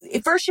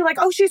first you're like,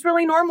 oh, she's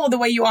really normal the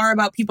way you are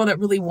about people that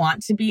really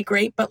want to be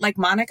great. But like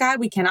Monica,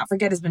 we cannot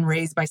forget, has been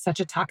raised by such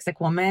a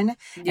toxic woman.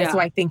 Yeah. And so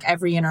I think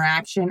every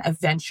interaction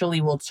eventually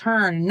will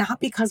turn,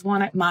 not because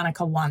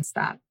Monica wants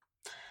that.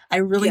 I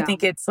really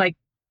think it's like,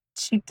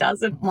 she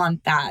doesn't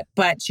want that,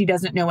 but she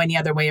doesn't know any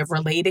other way of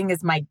relating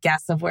is my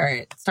guess of where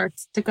it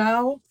starts to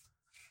go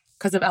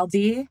because of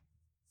LD.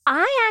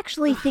 I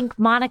actually think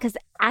Monica's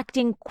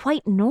acting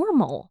quite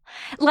normal.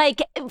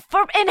 Like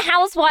in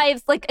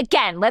Housewives, like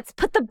again, let's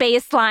put the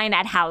baseline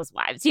at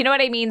Housewives. You know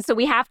what I mean? So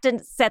we have to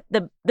set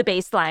the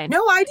baseline.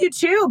 No, I do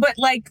too. But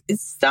like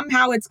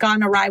somehow it's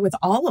gone awry with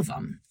all of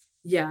them.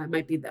 Yeah, it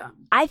might be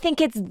them. I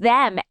think it's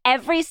them.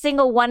 Every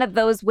single one of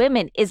those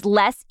women is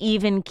less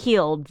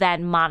even-keeled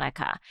than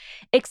Monica,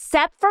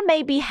 except for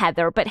maybe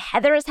Heather. But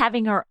Heather is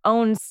having her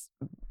own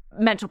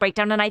mental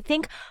breakdown. And I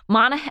think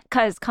Monica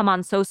has come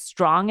on so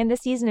strong in this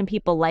season and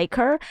people like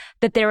her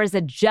that there is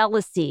a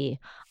jealousy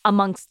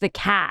amongst the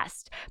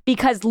cast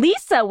because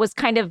Lisa was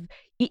kind of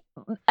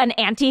an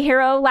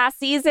anti-hero last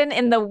season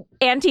in the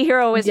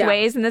anti-heroist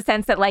ways, in the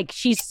sense that like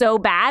she's so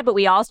bad, but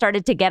we all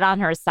started to get on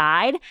her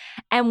side.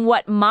 And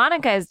what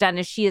Monica has done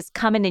is she has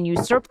come in and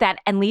usurped that,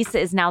 and Lisa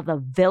is now the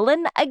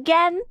villain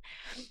again.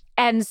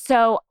 And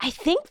so I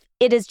think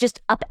it has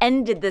just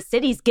upended the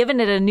city's given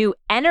it a new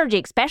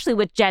energy, especially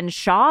with Jen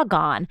Shaw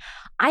gone.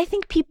 I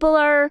think people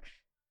are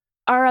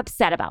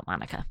upset about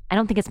Monica. I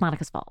don't think it's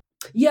Monica's fault.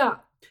 Yeah.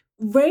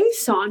 Ray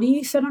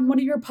Sani said on one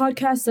of your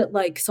podcasts that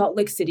like Salt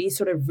Lake City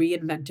sort of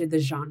reinvented the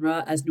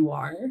genre as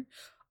noir.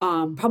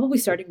 Probably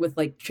starting with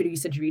like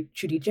Teresa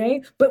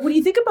Giudice. But when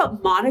you think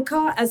about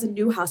Monica as a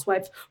new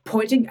housewife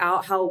pointing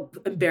out how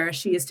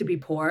embarrassed she is to be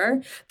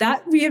poor,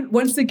 that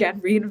once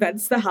again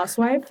reinvents the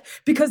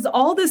housewife, because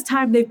all this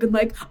time they've been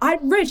like,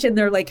 I'm rich, and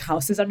their like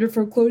house is under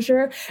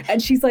foreclosure.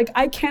 And she's like,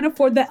 I can't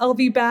afford the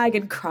LV bag,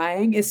 and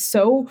crying is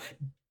so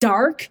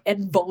dark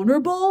and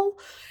vulnerable.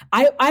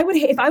 I would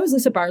hate, if I was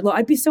Lisa Barlow,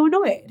 I'd be so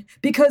annoyed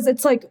because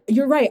it's like,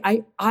 you're right.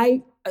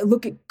 I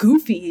look at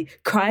Goofy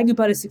crying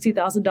about a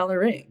 $60,000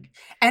 ring.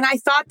 And I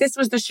thought this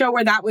was the show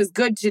where that was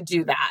good to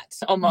do that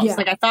almost. Yeah.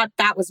 Like I thought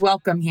that was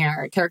welcome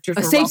here. Characters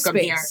were welcome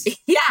space. Here.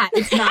 Yeah,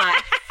 it's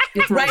not.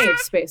 It's not a safe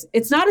space.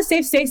 It's not a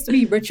safe space to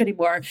be rich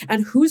anymore.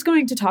 And who's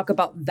going to talk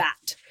about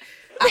that?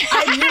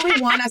 I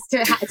really want us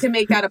to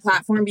make that a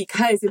platform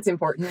because it's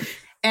important.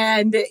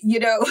 And, you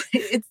know,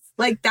 it's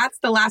like, that's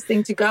the last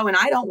thing to go. And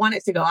I don't want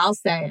it to go. I'll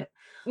say it.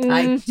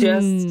 I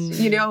just,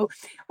 you know,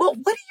 well,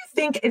 what do you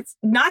think? It's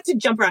not to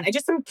jump around.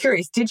 I'm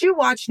curious. Did you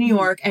watch New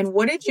York? And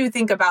what did you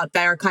think about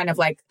their kind of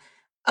like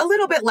a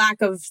little bit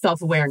lack of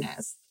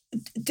self-awareness?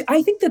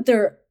 I think that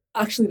they're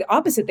actually the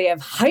opposite. They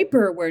have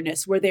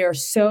hyper-awareness where they are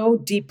so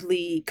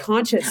deeply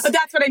conscious. Oh,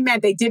 that's what I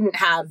meant. They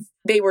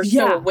were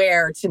so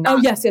aware to not. Oh,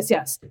 yes.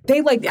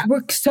 They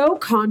were so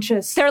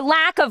conscious. Their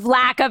lack of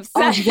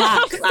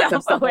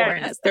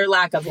self-awareness. Their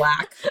lack of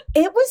lack.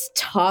 It was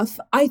tough.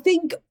 I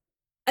think,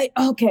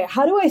 okay,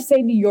 how do I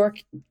say New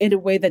York in a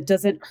way that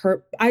doesn't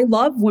hurt? I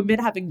love women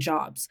having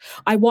jobs.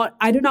 I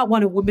do not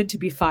want a woman to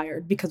be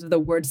fired because of the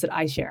words that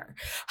I share.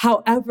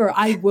 However,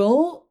 I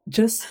will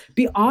just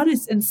be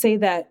honest and say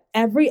that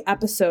every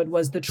episode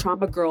was the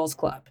Trauma Girls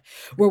Club,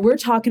 where we're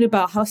talking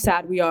about how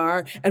sad we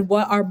are and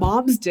what our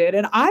moms did.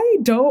 And I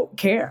don't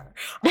care.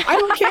 I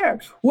don't care.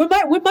 When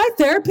my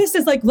therapist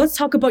is like, let's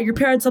talk about your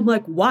parents, I'm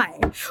like, why?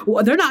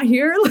 Well, they're not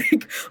here.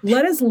 Like,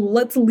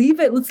 let's leave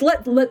it. Let's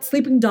let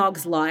sleeping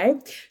dogs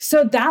lie.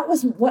 So that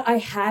was what I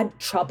had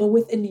trouble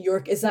with in New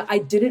York, is that I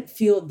didn't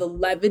feel the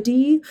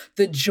levity,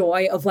 the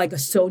joy of like a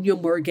Sonia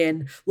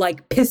Morgan,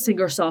 like pissing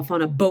herself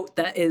on a boat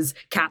that is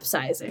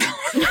capsizing.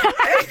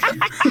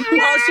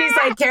 Well, she's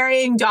like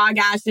carrying dog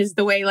ashes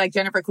the way like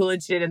Jennifer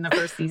Coolidge did in the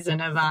first season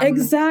of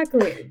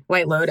exactly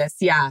White Lotus.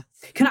 Yeah.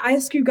 Can I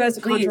ask you guys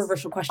a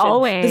controversial question?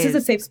 Always. This is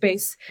a safe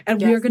space, and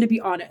we are going to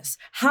be honest.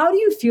 How do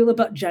you feel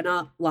about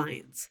Jenna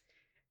Lyons?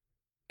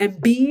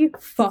 And be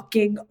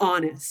fucking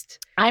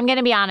honest. I'm going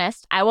to be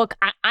honest.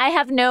 I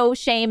have no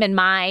shame in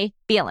my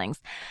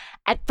feelings.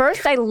 At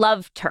first, I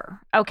loved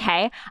her,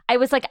 okay? I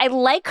was like, I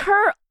like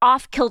her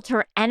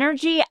off-kilter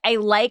energy. I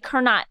like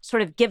her not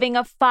sort of giving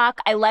a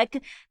fuck. I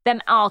like them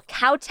all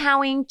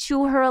kowtowing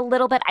to her a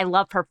little bit. I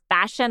love her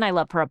fashion. I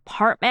love her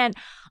apartment.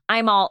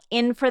 I'm all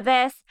in for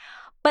this.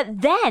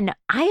 But then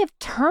I have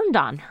turned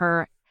on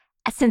her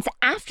since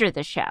after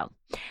the show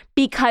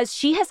because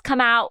she has come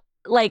out,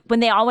 like when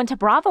they all went to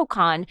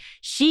BravoCon,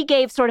 she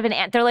gave sort of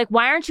they're like,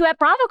 why aren't you at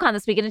BravoCon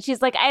this weekend? And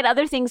she's like, I had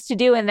other things to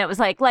do. And it was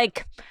like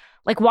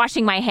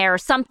washing my hair,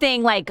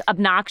 something like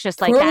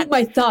obnoxious like Curling that.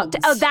 My thumbs.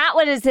 Oh, that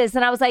what it is.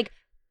 And I was like,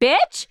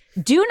 bitch,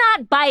 do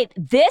not bite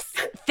this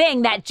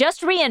thing that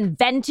just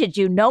reinvented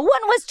you. No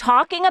one was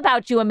talking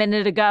about you a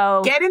minute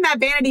ago. Get in that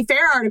Vanity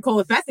Fair article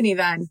with Bethany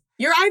then.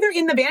 You're either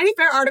in the Vanity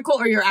Fair article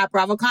or you're at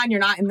BravoCon. You're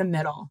not in the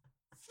middle.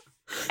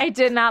 I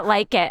did not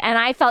like it. And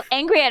I felt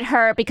angry at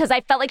her because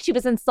I felt like she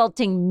was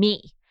insulting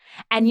me.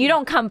 And you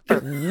don't come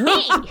for me.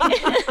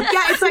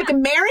 Yeah, it's like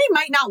Mary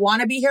might not want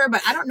to be here,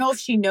 but I don't know if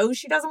she knows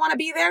she doesn't want to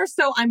be there.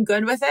 So I'm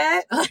good with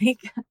it. Like,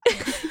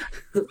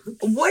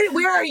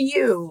 where are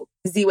you,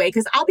 Ziwe?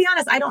 Because I'll be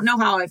honest, I don't know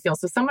how I feel.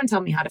 So someone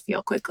tell me how to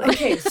feel quickly.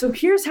 Okay, so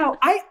here's how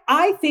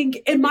I think,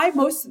 in my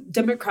most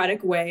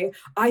democratic way,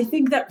 I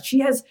think that she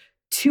has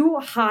too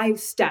high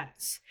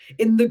status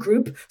in the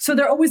group. So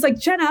they're always like,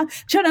 Jenna,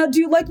 do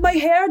you like my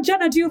hair?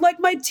 Jenna, do you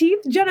like my teeth?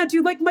 Jenna, do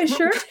you like my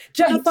shirt?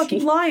 Jenna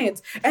fucking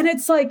Lyons. And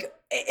it's like,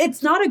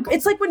 it's not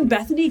it's like when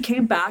Bethany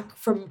came back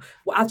from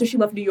after she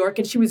left New York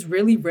and she was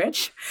really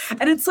rich.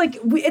 And it's like,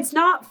 it's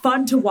not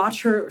fun to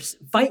watch her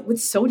fight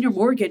with Sonia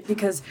Morgan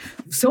because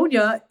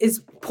Sonia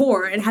is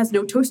poor and has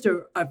no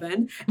toaster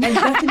oven. And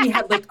Bethany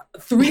had like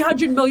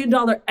 $300 million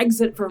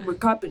exit from her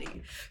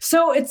company.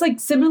 So it's like,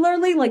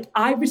 similarly, like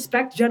I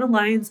respect Jenna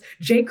Lyons.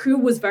 J. Crew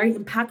was very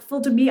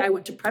impactful to me. I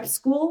went to prep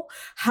school.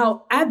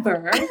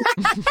 However,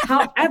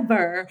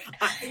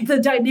 the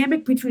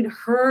dynamic between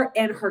her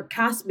and her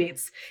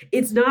castmates,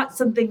 it's not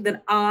something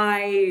that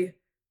I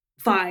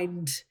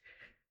find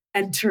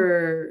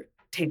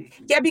entertaining.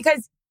 Yeah,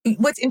 because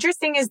what's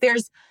interesting is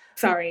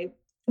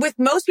with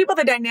most people,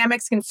 the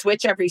dynamics can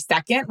switch every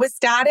second with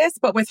status,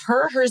 but with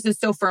her, hers is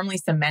so firmly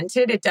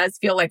cemented. It does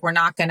feel like we're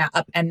not going to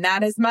upend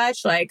that as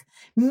much. Like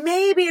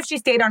maybe if she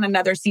stayed on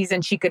another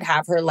season, she could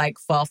have her like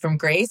fall from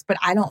grace, but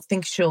I don't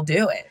think she'll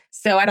do it.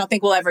 So I don't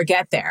think we'll ever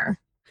get there.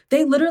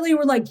 They literally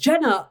were like,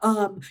 Jenna,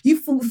 you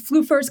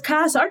flew first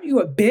class. Aren't you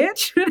a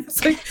bitch? And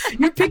it's like,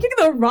 you're picking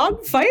the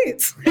wrong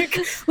fights.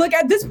 Like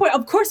at this point,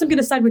 of course I'm going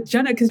to side with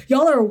Jenna because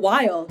y'all are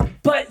wild.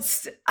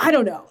 But I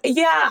don't know.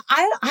 Yeah,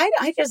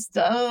 I just,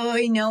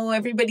 I know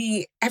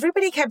everybody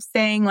kept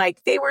saying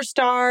like they were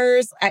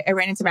stars. I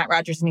ran into Matt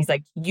Rogers and he's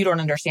like, you don't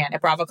understand.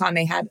 At BravoCon,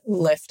 they had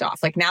liftoff.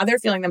 Like now they're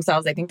feeling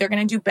themselves. I think they're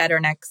going to do better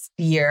next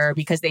year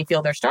because they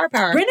feel their star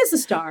power. Brynn is a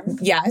star.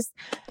 Yes.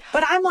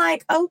 But I'm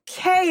like,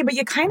 okay, but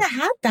you kind of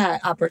had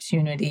that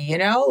opportunity, you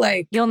know?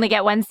 Like you only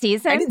get one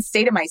season. I didn't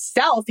say to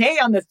myself, hey,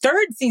 on the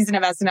third season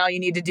of SNL, you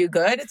need to do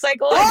good. It's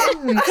like, well, I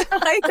didn't.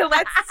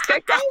 Like, let's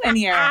get going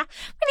here.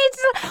 We need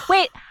to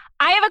wait.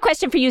 I have a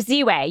question for you,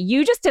 Ziwe.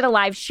 You just did a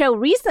live show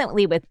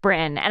recently with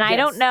Brynn, and I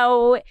don't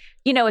know,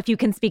 if you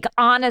can speak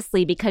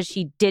honestly because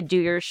she did do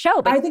your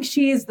show. But I think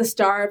she is the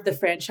star of the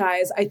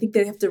franchise. I think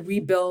they have to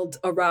rebuild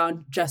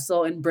around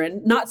Jessel and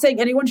Brynn. Not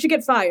saying anyone should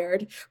get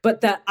fired,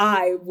 but that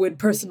I would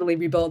personally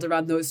rebuild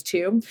around those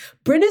two.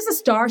 Brynn is a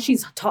star.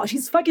 She's tall.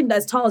 She's fucking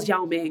as tall as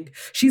Yao Ming.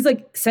 She's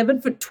like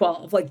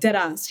 7'12", like dead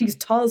ass. She's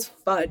tall as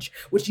fudge,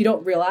 which you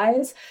don't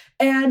realize.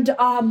 And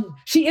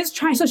she is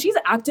trying, so she's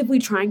actively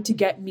trying to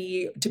get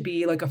me to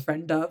be like a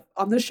friend of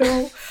on the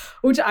show,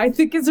 which I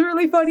think is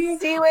really funny.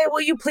 Ziwe,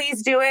 will you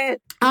please do it?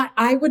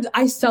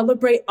 I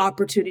celebrate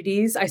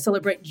opportunities. I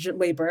celebrate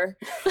labor.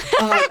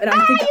 And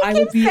I think I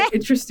would be an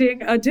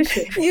interesting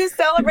addition. You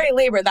celebrate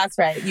labor. That's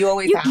right. You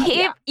always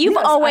have. You've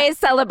always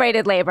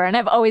celebrated labor, and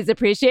I've always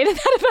appreciated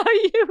that about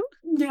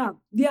you.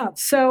 Yeah.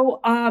 So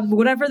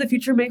whatever the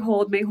future may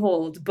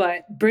hold.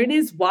 But Brynn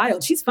is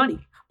wild. She's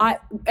funny.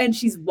 And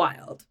she's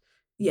wild.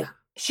 Yeah.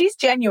 She's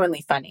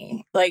genuinely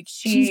funny. Like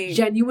she's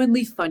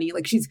genuinely funny.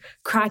 Like she's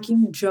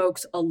cracking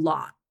jokes a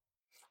lot.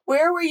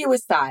 Where were you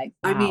with Sai?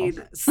 I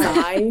mean,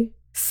 Sai,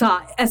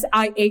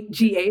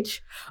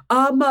 S-I-A-G-H.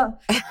 I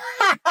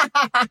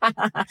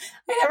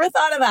never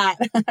thought of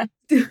that.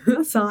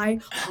 Sai.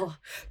 Oh.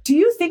 Do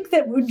you think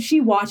that when she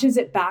watches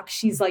it back,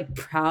 she's like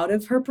proud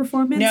of her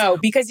performance? No,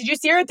 because did you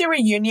see her at the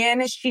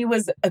reunion? She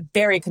was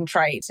very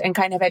contrite and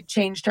kind of had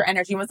changed her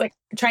energy and was like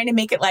trying to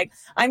make it like,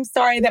 I'm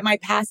sorry that my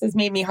past has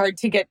made me hard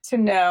to get to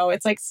know.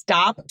 It's like,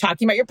 stop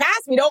talking about your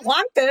past. We don't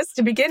want this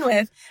to begin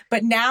with.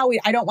 But now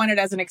I don't want it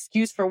as an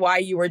excuse for why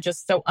you were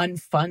just so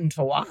unfun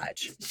to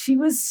watch. She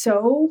was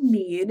so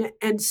mean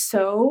and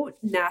so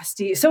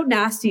nasty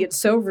and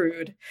so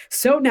rude.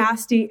 So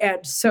nasty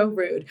and so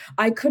rude.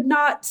 I could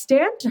not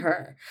stand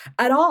her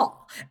at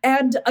all.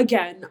 And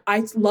again,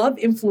 I love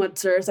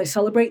influencers. I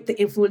celebrate the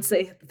influence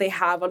they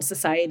have on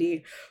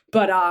society.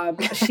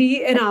 But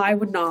she and I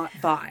would not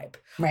vibe.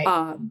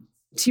 Right.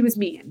 She was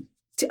mean.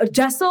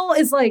 Jessel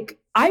is like,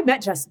 I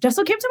met Jessel.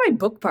 Jessel came to my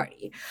book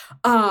party.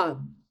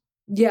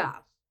 Yeah.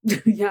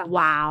 Yeah.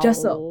 Wow.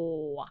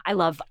 Jessel. I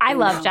love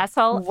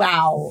Jessel.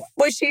 Wow.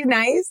 Was she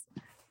nice?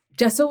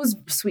 Jessel was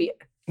sweet.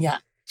 Yeah.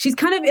 She's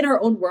kind of in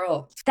her own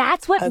world.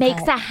 That's what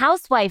makes a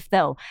housewife,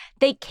 though.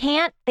 They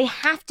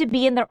have to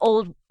be in their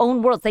own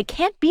worlds. They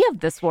can't be of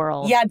this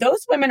world. Yeah,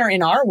 those women are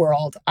in our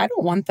world. I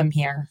don't want them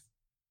here.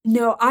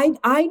 No,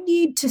 I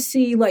need to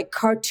see like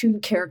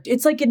cartoon character.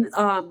 It's like in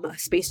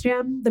Space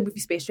Jam, the movie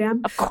Space Jam.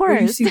 Of course.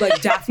 Where you see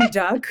like Daffy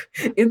Duck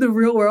in the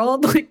real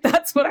world. Like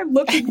that's what I'm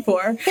looking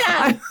for.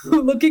 Yeah. I'm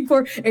looking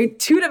for a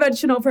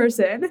 2-dimensional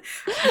person.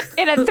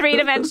 In a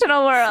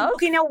 3-dimensional world.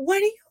 Okay, now what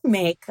do you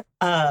make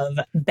of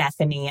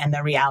Bethany and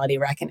the reality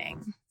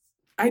reckoning?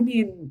 I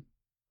mean,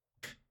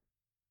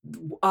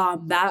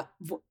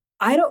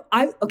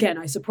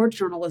 I support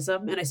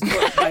journalism and I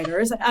support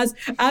writers.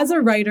 As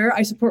a writer,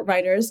 I support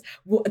writers.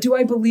 Do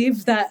I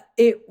believe that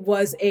it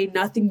was a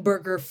nothing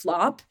burger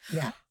flop?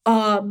 Yeah.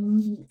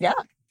 Yeah.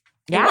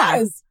 It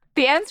was.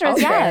 The answer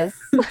is yes.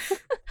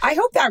 I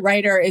hope that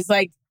writer is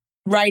like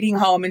riding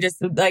home and just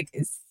like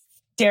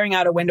staring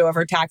out a window of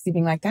her taxi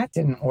being like, that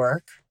didn't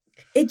work.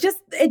 It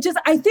just,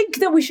 I think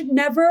that we should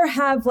never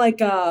have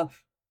like a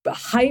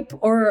hype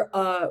or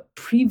a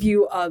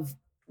preview of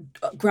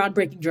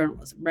groundbreaking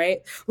journalism,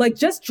 right? Like,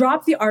 just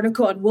drop the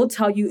article and we'll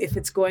tell you if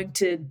it's going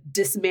to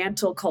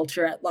dismantle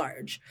culture at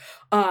large.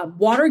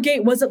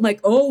 Watergate wasn't like,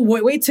 oh,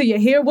 wait till you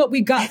hear what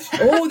we got.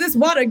 Oh, this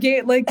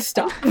Watergate, like,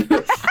 stop.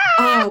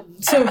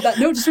 So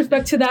no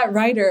disrespect to that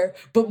writer,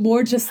 but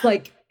more just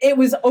like, it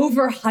was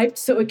overhyped,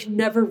 so it can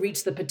never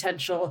reach the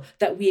potential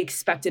that we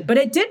expected. But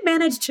it did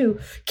manage to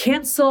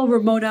cancel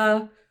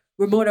Ramona,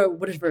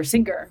 whatever,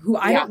 singer, who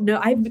I don't know.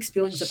 I have mixed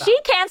feelings about. She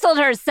canceled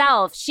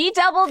herself. She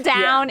doubled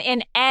down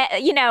in,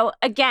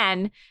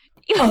 again,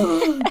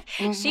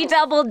 she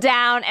doubled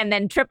down and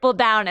then tripled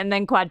down and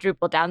then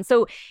quadrupled down.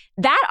 So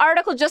that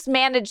article just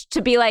managed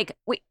to be like,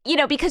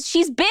 because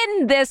she's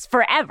been this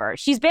forever.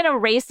 She's been a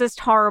racist,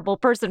 horrible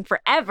person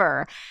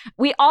forever.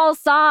 We all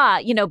saw,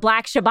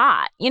 Black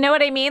Shabbat. You know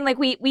what I mean? Like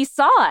we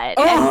saw it.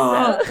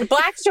 Oh.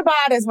 Black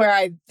Shabbat is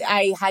where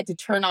I had to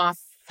turn off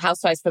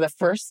Housewives for the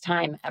first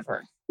time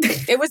ever.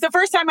 It was the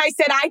first time I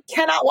said, I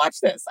cannot watch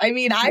this. I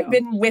mean, I've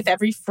been with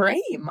every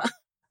frame.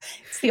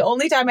 It's the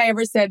only time I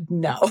ever said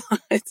no.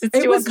 It's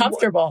too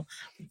uncomfortable.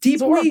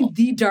 Deeply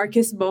the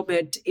darkest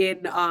moment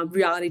in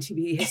reality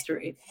TV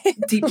history.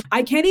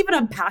 I can't even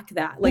unpack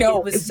that. Like,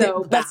 it was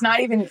so bad. That's not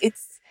even,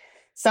 it's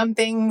some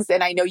things,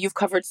 and I know you've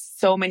covered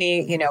so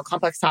many,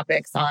 complex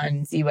topics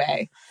on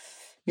Ziwe,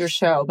 your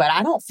show, but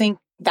I don't think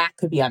that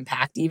could be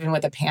unpacked even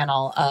with a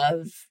panel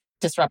of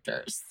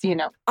disruptors,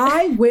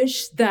 I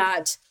wish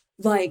that,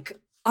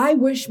 I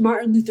wish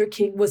Martin Luther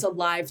King was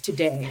alive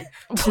today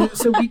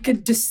so we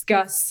could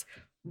discuss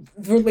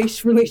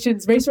race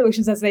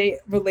relations as they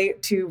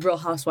relate to Real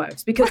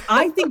Housewives, because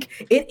I think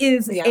it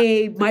is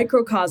a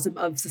microcosm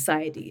of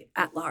society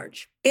at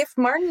large. If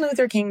Martin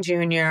Luther King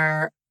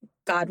Jr.,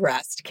 God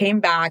rest, came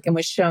back and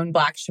was shown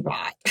Black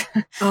Shabbat,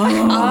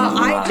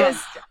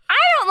 I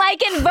don't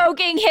like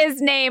invoking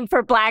his name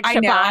for Black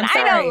Shabbat.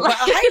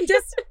 I'm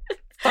just...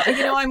 I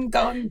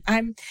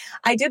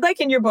did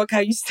like in your book how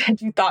you said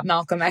you thought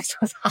Malcolm X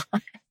was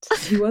hot.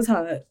 He was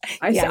hot.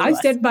 I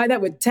stand by that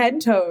with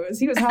 10 toes.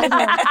 He was hot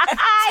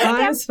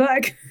as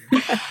fuck.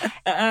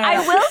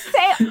 I will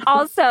say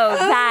also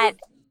that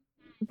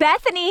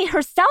Bethany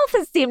herself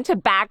has seemed to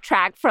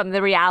backtrack from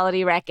the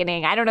reality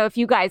reckoning. I don't know if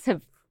you guys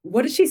have.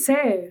 What did she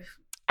say?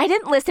 I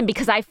didn't listen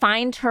because I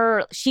find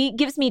she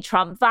gives me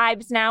Trump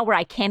vibes now where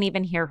I can't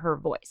even hear her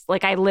voice.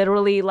 Like, I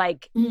literally,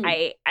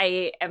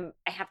 I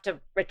have to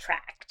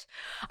retract.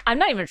 I'm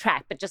not even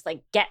retract, but just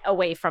get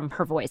away from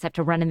her voice. I have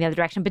to run in the other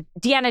direction. But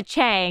Deanna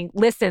Chang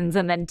listens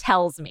and then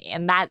tells me.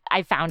 And that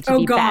I found to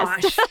be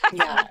best.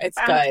 Yeah, it's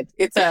good.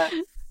 It's a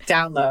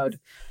download.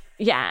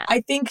 Yeah.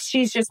 I think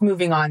she's just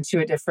moving on to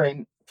a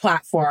different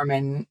platform.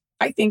 And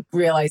I think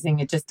realizing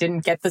it just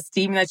didn't get the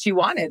steam that she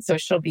wanted. So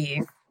she'll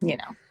be,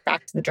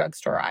 back to the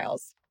drugstore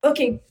aisles.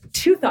 Okay,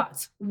 2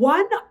 thoughts.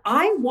 One,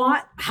 I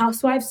want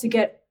Housewives to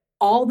get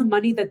all the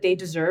money that they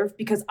deserve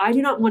because I do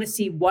not want to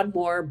see one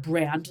more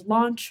brand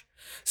launch.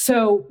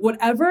 So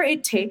whatever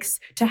it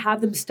takes to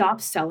have them stop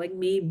selling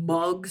me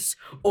mugs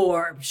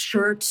or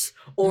shirts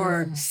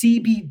or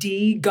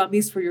CBD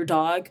gummies for your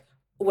dog,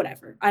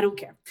 whatever. I don't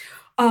care.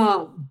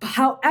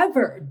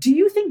 However, do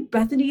you think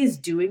Bethany is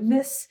doing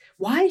this?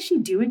 Why is she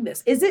doing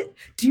this?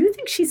 Do you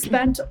think she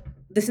spent,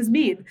 this is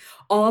mean,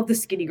 all of the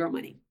skinny girl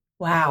money?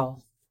 Wow.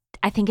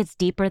 I think it's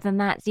deeper than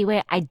that,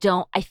 Ziwe.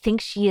 I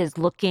think she is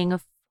looking,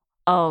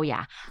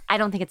 I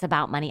don't think it's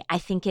about money. I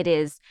think it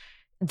is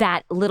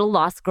that little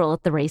lost girl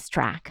at the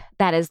racetrack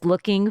that is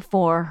looking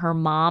for her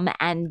mom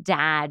and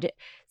dad,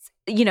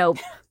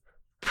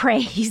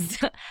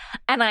 praise.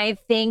 And I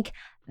think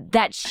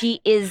that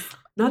she is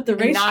not the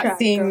racetrack, not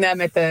seeing them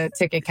at the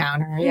ticket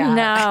counter. Yeah.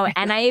 No.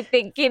 And I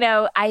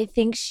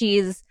think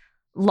she's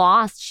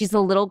lost. She's a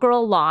little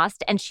girl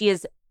lost, and she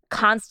is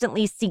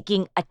constantly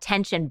seeking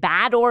attention,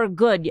 bad or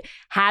good,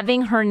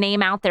 having her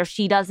name out there.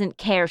 She doesn't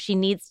care. She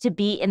needs to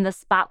be in the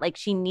spotlight.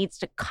 She needs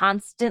to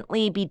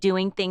constantly be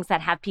doing things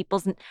that have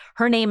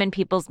her name in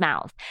people's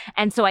mouth.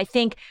 And so I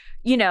think,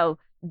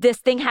 this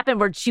thing happened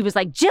where she was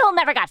like, Jill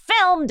never got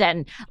filmed.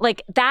 And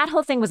that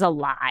whole thing was a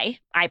lie,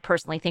 I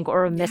personally think,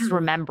 or a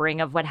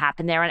misremembering of what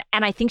happened there.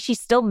 And I think she's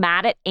still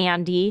mad at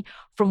Andy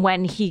from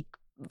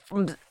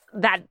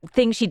that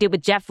thing she did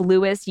with Jeff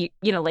Lewis, a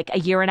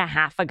year and a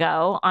half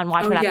ago on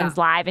Watch What Happens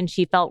Live, and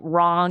she felt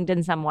wronged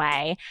in some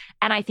way.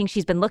 And I think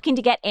she's been looking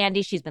to get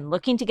Andy. She's been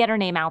looking to get her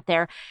name out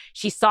there.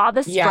 She saw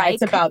the strike. Yeah,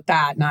 it's about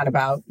that, not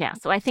about. Yeah,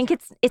 so I think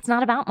it's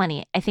not about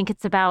money. I think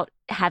it's about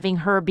having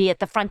her be at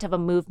the front of a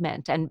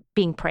movement and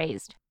being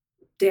praised.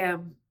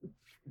 Damn.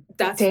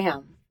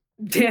 Damn.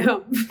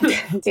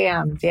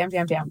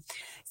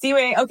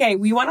 Ziwe, okay,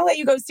 we want to let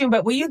you go soon,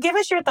 but will you give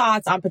us your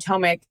thoughts on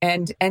Potomac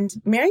and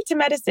Married to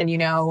Medicine?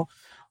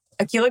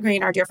 Akilah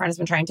Green, our dear friend, has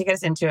been trying to get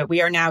us into it. We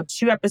are now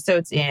 2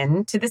 episodes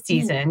in to the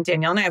season.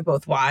 Danielle and I have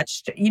both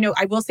watched.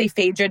 I will say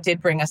Phaedra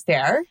did bring us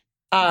there.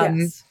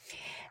 Yes.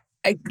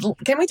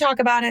 Can we talk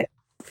about it?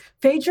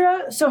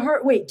 Phaedra,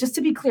 just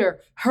to be clear,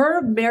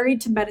 her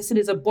Married to Medicine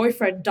is a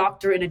boyfriend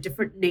doctor in a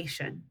different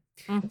nation.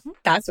 Mm-hmm.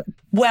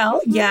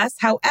 Yes.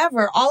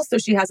 However, also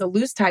she has a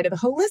loose tie to the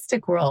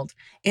holistic world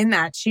in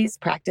that she's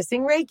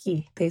practicing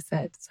Reiki, they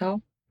said.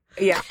 So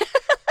Yeah.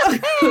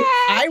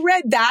 I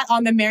read that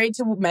on the Married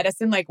to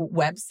Medicine like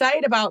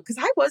website about, because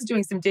I was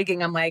doing some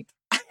digging. I'm like,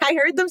 I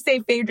heard them say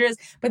Phaedra's,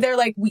 but they're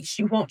like,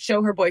 she won't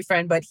show her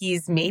boyfriend, but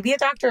he's maybe a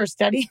doctor or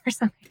studying or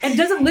something. And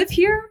doesn't live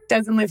here?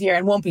 Doesn't live here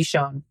and won't be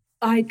shown.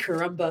 Ay,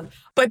 caramba.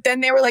 But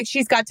then they were like,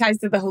 she's got ties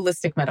to the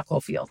holistic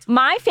medical field.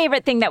 My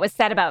favorite thing that was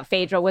said about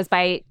Phaedra was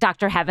by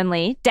Dr.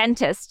 Heavenly,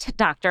 dentist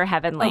Dr.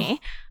 Heavenly.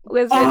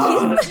 He's in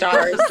the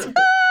stars.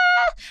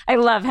 I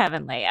love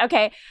Heavenly.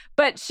 Okay.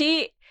 But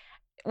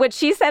what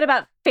she said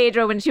about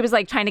Phaedra when she was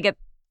like trying to get,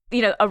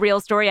 a real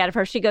story out of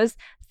her, she goes,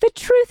 the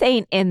truth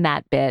ain't in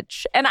that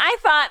bitch. And I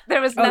thought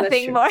there was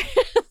nothing more.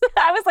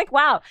 I was like,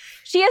 wow,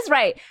 she is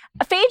right.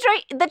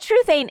 Phaedra, the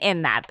truth ain't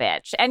in that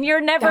bitch. And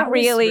you're never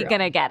really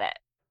going to get it.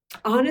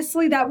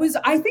 Honestly,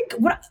 I think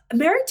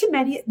Married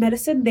to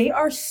Medicine, they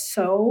are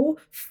so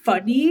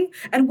funny.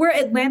 And where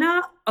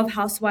Atlanta of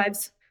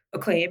Housewives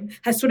acclaim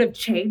has sort of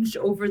changed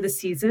over the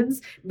seasons,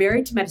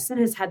 Married to Medicine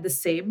has had the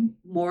same,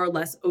 more or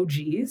less,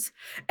 OGs.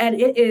 And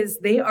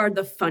they are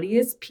the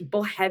funniest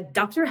people.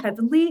 Dr.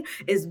 Heavenly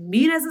is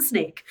mean as a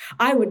snake.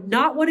 I would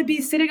not want to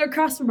be sitting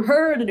across from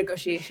her in a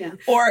negotiation.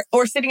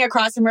 Or sitting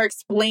across from her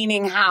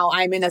explaining how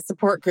I'm in a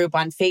support group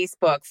on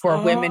Facebook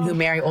for women who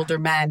marry older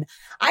men.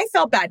 I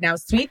felt bad. Now,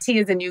 Sweet Tea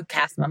is a new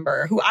cast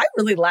member who I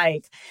really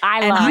like.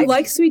 You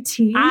like Sweet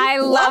Tea? I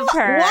love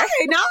her. Why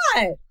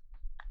not?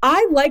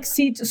 I like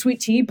Sweet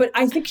Tea, but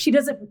I think she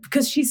doesn't,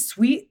 because she's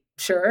sweet,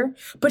 sure,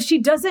 but she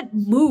doesn't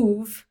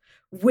move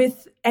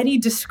with any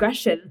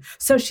discretion.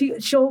 So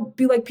she'll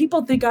be like,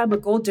 people think I'm a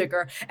gold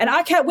digger and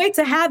I can't wait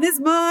to have this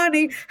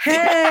money.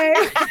 Hey,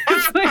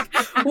 it's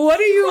like, what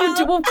are you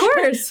doing? Well, of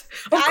course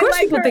like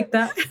people her, think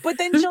that. But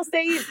then she'll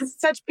say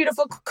such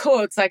beautiful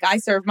quotes like, I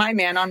serve my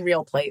man on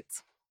real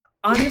plates.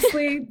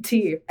 Honestly,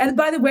 tea. And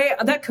by the way,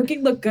 that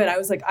cooking looked good. I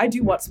was like, I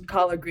do want some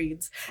collard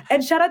greens.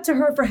 And shout out to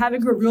her for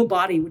having her real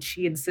body, which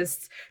she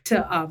insists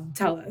to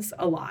tell us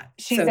a lot.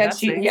 She said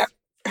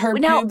her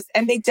boobs,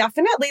 and they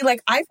definitely,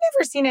 like, I've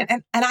never seen it.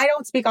 And I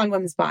don't speak on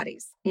women's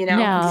bodies.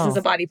 This is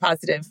a body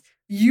positive.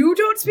 You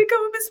don't speak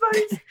on women's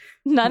bodies?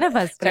 None of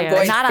us do. I'm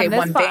going Not to say on this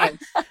one thing.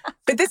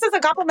 But this is a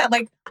compliment.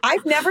 Like,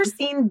 I've never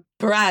seen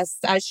breasts,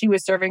 as she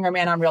was serving her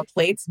man on real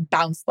plates,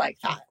 bounce like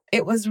that.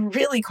 It was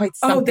really quite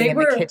something in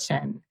the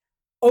kitchen.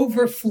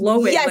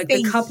 Overflowing, yes, like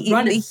the cup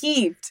running. They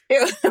heaved.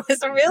 It was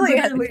really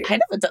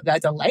kind of a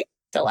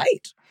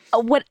delight.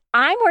 What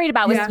I'm worried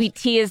about with Sweet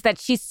Tea is that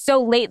she's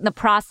so late in the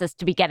process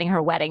to be getting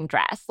her wedding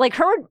dress. Like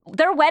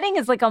their wedding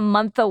is like a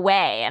month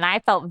away. And I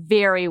felt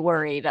very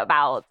worried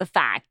about the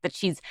fact that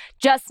she's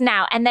just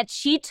now, and that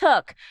she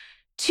took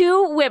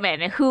two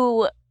women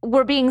who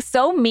were being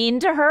so mean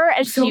to her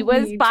as she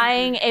was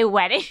buying a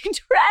wedding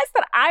dress,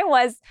 that I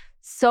was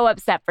so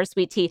upset for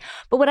Sweet Tea.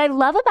 But what I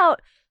love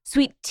about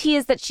Sweet Tea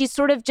is that she's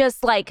sort of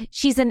just like,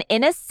 she's an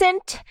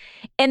innocent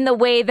in the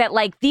way that,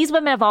 like, these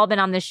women have all been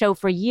on the show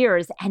for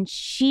years, and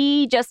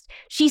she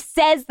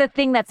says the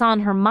thing that's on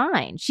her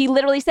mind. She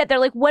literally said, they're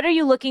like, what are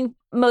you looking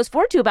most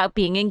forward to about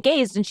being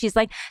engaged? And she's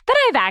like, that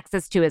I have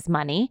access to his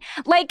money.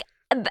 Like,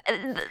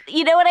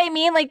 you know what I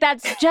mean? Like,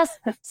 that's just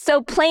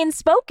so plain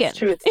spoken.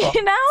 Truthful.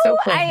 So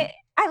I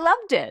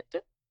loved it.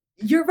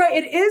 You're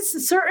right. It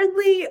is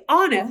certainly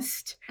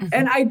honest.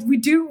 And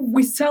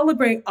we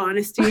celebrate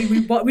honesty.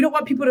 We don't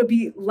want people to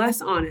be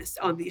less honest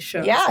on these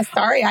shows. Yeah,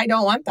 sorry, I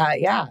don't want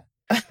that. Yeah.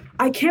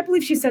 I can't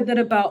believe she said that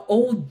about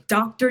old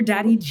Dr.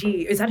 Daddy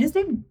G. Is that his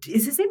name?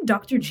 Is his name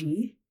Dr.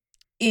 G?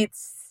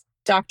 It's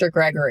Dr.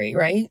 Gregory,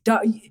 right?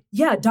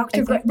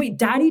 Dr. Gregory. Wait,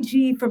 Daddy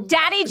G from...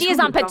 Daddy G is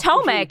on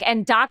Potomac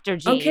and Dr.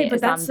 G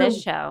is on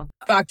this show.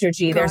 Dr.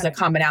 G, there's a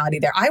commonality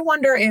there. I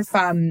wonder if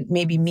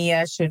maybe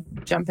Mia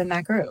should jump in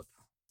that group.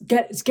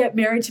 Get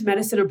married to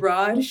medicine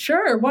abroad?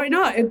 Sure, why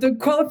not? If the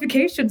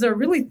qualifications are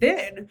really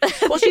thin.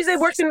 Well, she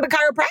works in the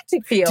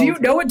chiropractic field. Do you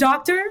know a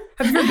doctor?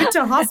 Have you ever been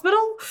to a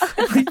hospital?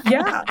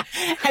 Yeah.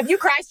 Have you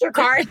crashed your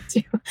car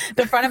into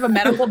the front of a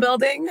medical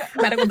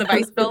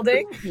device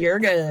building? You're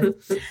good.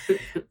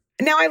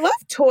 Now, I love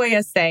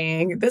Toya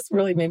saying, this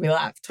really made me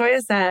laugh.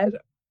 Toya said,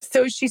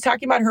 so she's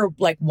talking about her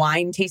like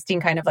wine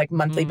tasting kind of like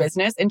monthly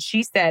business. And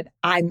she said,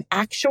 I'm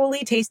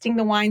actually tasting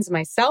the wines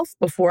myself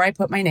before I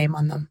put my name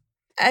on them.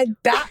 And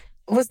that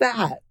was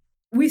that.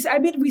 We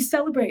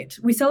celebrate.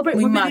 We celebrate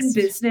women in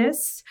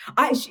business.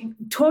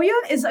 Toya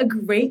is a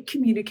great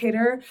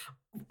communicator.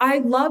 I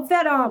love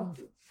that.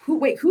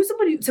 Who's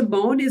someone?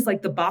 Simone is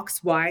like the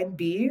box wine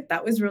bee.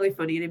 That was really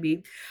funny to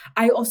me.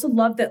 I also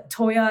love that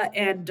Toya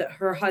and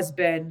her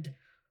husband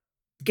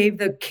gave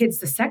the kids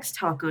the sex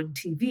talk on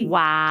TV.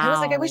 Wow. I was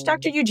like, I wish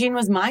Dr. Eugene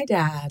was my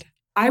dad.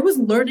 I was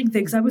learning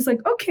things. I was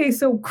like, okay,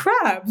 so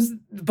crabs,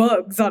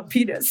 bugs on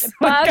penis.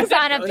 Bugs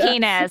on a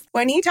penis.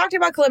 When he talked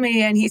about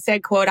chlamydia and he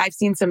said, quote, I've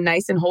seen some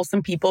nice and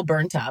wholesome people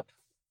burnt up.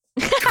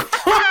 Thank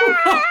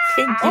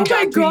you, oh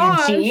my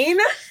gosh. Eugene.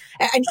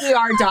 An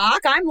ER doc.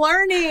 I'm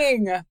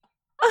learning.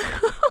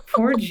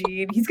 Poor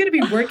Gene. He's going to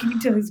be working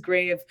to his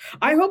grave.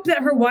 I hope that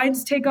her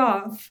wines take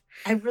off.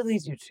 I really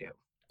do too.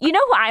 You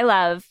know who I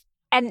love?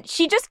 And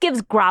she just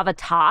gives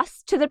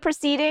gravitas to the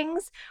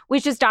proceedings,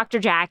 which is Dr.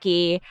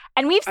 Jackie.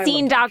 And we've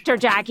seen Dr.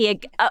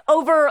 Jackie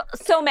over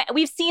so many.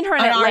 We've seen her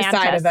in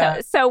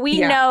Atlanta. So we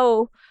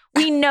know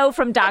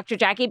from Dr.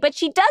 Jackie, but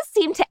she does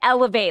seem to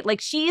elevate.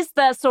 Like she's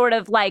the sort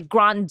of like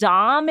grande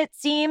dame, it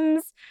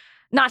seems.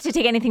 Not to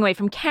take anything away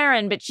from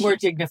Karen, but more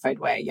dignified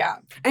way, yeah.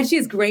 And she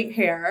has great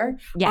hair.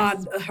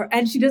 Yes.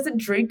 And she doesn't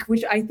drink,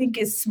 which I think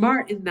is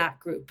smart in that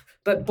group.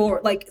 But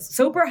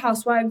sober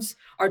housewives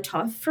are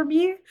tough for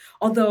me,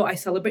 although I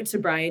celebrate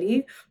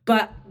sobriety.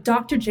 But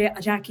Dr.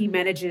 Jackie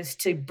manages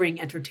to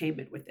bring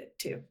entertainment with it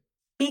too.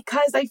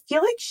 Because I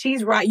feel like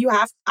she's right.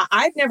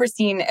 I've never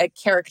seen a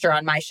character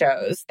on my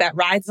shows that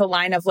rides the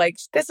line of like,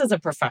 this is a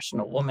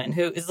professional woman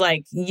who is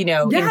like, in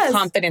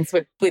confidence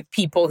with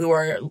people who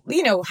are,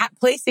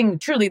 placing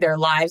truly their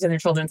lives and their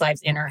children's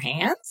lives in her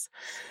hands.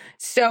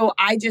 So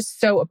I just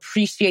so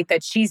appreciate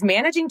that she's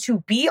managing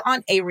to be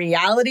on a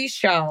reality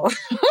show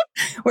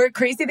where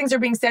crazy things are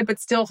being said, but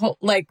still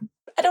like,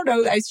 I don't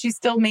know, she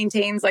still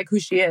maintains like who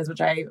she is, which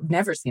I've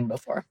never seen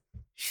before.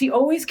 She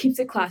always keeps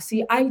it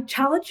classy. I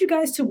challenge you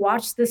guys to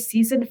watch the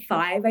season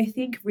 5, I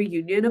think,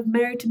 reunion of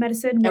Married to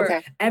Medicine,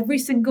 where every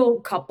single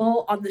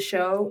couple on the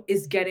show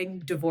is getting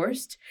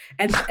divorced.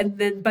 And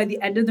then by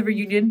the end of the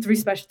reunion,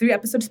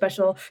 3-episode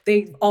special,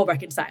 they all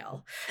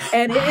reconcile.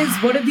 And it is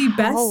one of the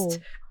best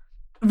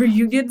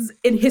reunions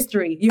in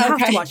history. You have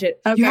to watch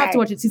it. You have to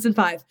watch it, season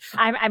 5.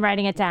 I'm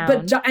writing it down.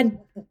 But and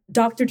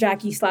Dr.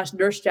 Jackie /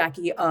 Nurse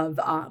Jackie of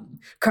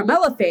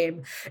Carmela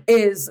fame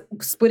is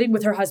splitting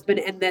with her husband,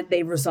 and then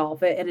they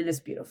resolve it, and it is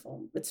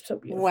beautiful. It's so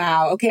beautiful.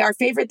 Wow. Okay, our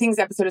favorite things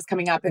episode is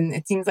coming up, and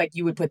it seems like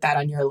you would put that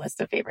on your list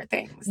of favorite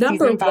things.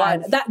 Number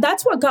 1.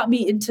 That's what got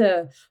me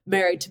into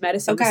Married to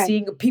Medicine. Was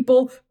seeing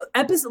people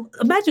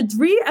imagine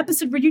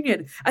 3-episode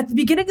reunion at the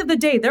beginning of the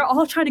day. They're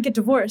all trying to get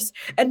divorced,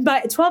 and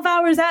by 12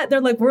 hours out,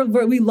 they're like,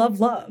 we love.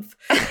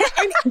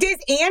 And is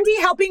Andy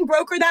helping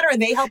broker that, or are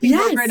they helping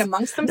broker it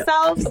amongst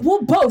themselves?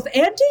 Well, both.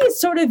 Andy is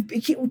sort of,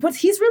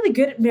 he's really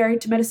good at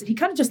Married to Medicine. He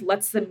kind of just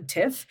lets them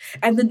tiff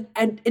and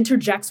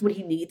interjects when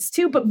he needs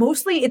to. But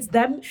mostly it's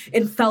them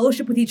in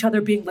fellowship with each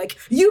other being like,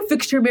 you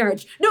fixed your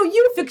marriage. No,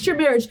 you fixed your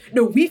marriage.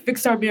 No, we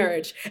fixed our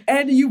marriage.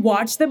 And you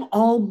watch them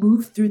all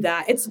move through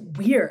that. It's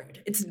weird.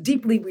 It's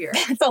deeply weird.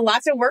 It's a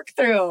lot to work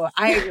through.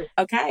 I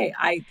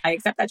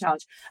accept that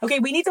challenge. Okay,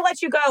 we need to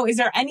let you go. Is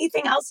there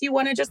anything else you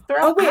want to just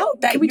throw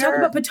out? Can we talk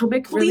about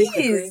Potomac really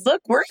quickly? Please,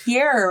 look, we're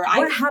here.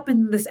 What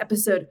happened in this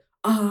episode?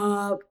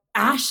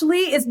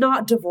 Ashley is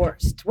not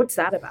divorced. What's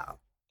that about?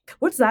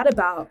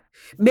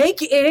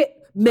 Make it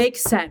make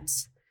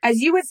sense.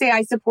 As you would say,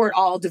 I support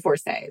all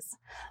divorcees,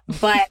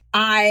 but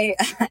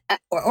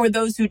or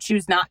those who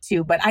choose not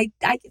to, but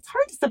it's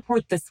hard to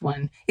support this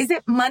one. Is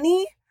it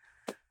money?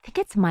 I think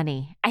it's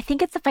money. I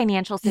think it's a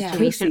financial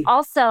situation. Yeah.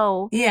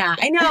 Also, yeah,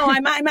 I know.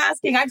 I'm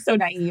asking. I'm so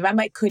naive. I'm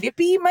like, could it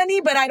be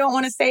money? But I don't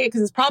want to say it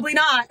because it's probably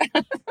not.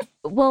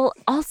 Well,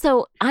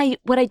 also,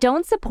 what I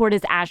don't support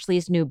is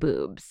Ashley's new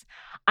boobs.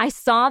 I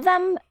saw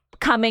them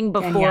coming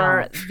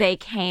before they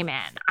came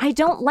in. I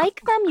don't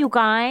like them, you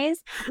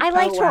guys. I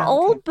liked her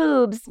old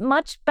boobs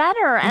much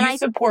better. And I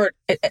support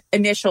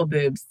initial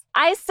boobs.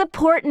 I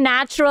support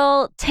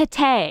natural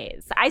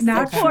titties.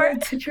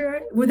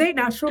 Were they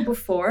natural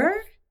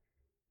before?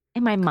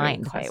 In my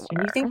mind, they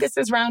were. You think this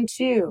is round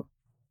 2?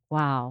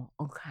 Wow.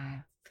 Okay.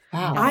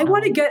 Wow. I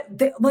want to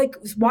get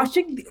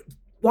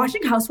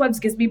watching Housewives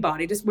gives me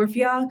body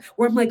dysmorphia,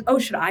 where I'm like, oh,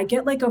 should I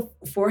get like a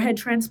forehead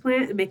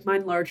transplant and make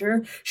mine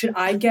larger? Should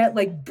I get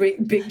like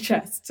big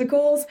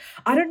chesticles?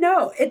 I don't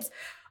know.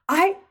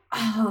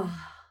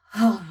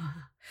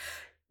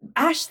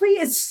 Ashley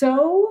is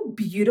so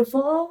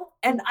beautiful,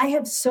 and I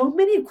have so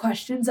many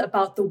questions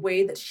about the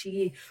way that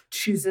she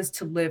chooses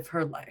to live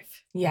her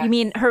life. Yeah. You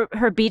mean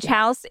her beach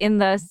house in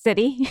the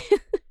city?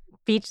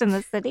 Beach in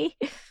the city?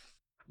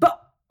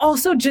 But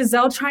also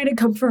Giselle trying to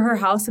come for her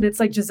house, and it's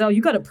like, Giselle,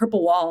 you got a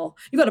purple wall.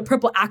 You got a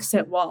purple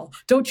accent wall.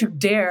 Don't you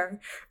dare.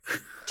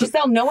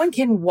 Giselle, no one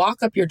can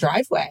walk up your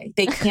driveway.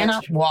 They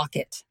cannot walk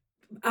it.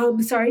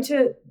 Sorry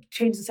to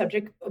change the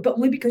subject, but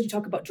only because you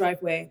talk about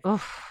driveway.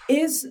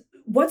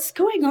 What's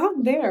going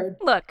on there?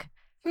 Look,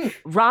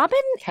 Robin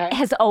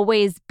has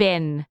always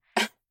been,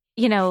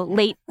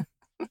 late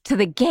to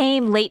the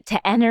game, late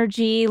to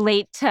energy,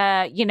 late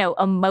to,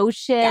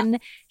 emotion. Yeah.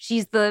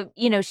 She's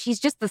she's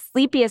just the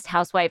sleepiest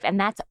housewife, and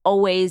that's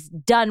always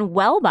done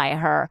well by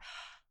her.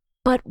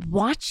 But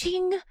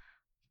watching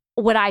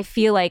what I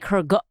feel like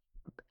her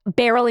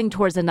barreling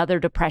towards another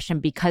depression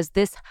because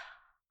this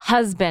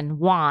husband,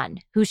 Juan,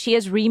 who she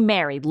has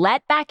remarried,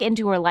 let back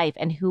into her life,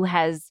 and who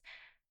has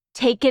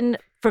taken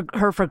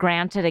her for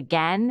granted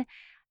again,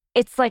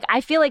 it's like,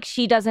 I feel like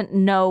she doesn't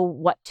know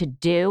what to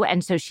do.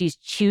 And so she's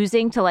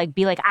choosing to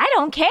be like, I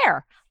don't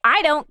care.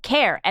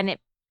 And it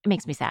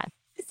makes me sad.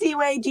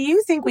 Ziwe, do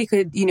you think we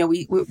could,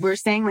 we're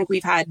saying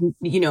we've had,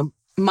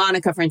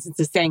 Monica, for instance,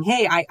 is saying,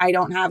 hey, I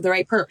don't have the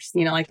right purse.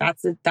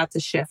 That's a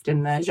shift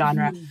in the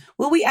genre. Mm-hmm.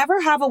 Will we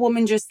ever have a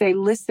woman just say,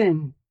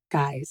 listen,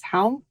 guys,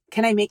 how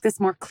can I make this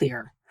more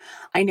clear?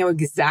 I know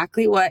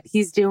exactly what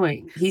he's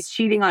doing. He's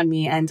cheating on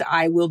me and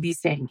I will be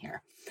staying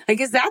here. Like,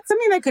 is that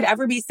something that could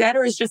ever be said,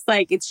 or is just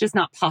like, it's just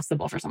not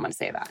possible for someone to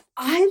say that?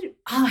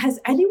 Has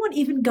anyone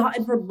even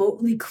gotten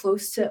remotely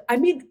close to, I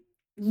mean,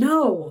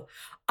 no,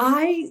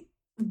 I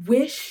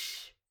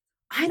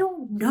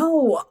don't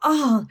know.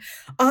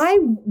 I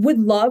would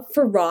love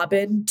for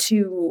Robin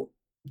to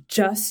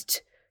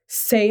just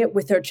say it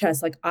with her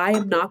chest. Like, I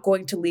am not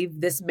going to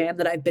leave this man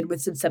that I've been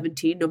with since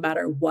 17, no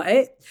matter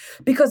what,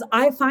 because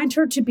I find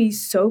her to be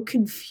so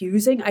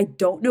confusing. I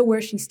don't know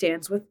where she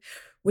stands with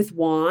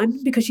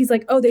Juan, because she's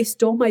like, oh, they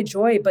stole my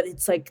joy, but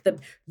it's like the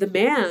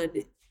man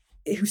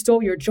who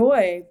stole your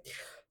joy.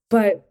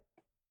 But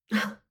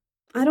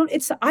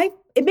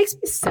it makes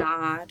me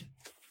sad.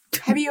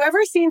 Have you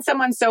ever seen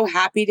someone so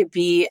happy to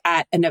be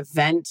at an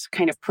event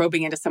kind of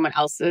probing into someone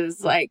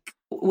else's like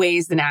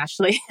ways than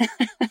Ashley?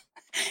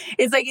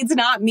 It's like, it's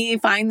not me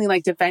finally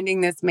like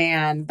defending this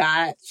man,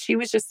 that she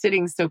was just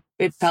sitting. So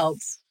it felt,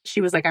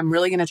 she was like, I'm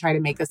really going to try to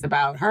make this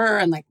about her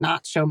and like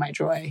not show my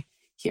joy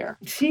here.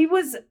 She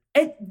was,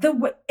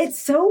 it's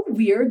so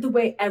weird the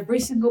way every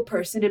single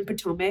person in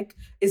Potomac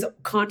is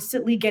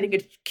constantly getting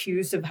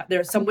accused of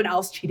there's someone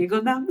else cheating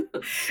on them.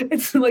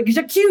 It's like,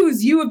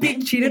 accuse you of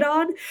being cheated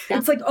on. Yeah.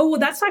 It's like, oh, well,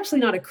 that's actually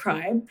not a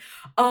crime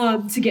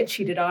to get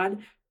cheated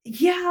on.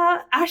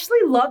 Yeah, Ashley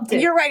loved it.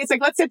 You're right. It's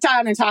like, let's sit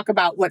down and talk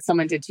about what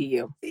someone did to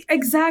you.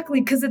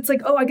 Exactly. Because it's like,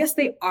 oh, I guess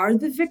they are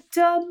the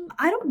victim.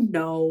 I don't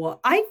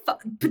know.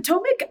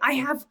 Potomac, I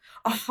have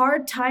a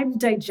hard time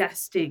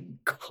digesting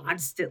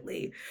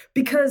constantly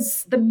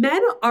because the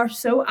men are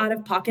so out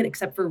of pocket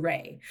except for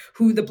Ray,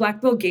 who the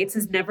Black Bill Gates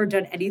has never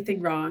done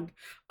anything wrong.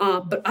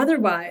 But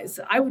otherwise,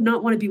 I would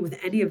not want to be with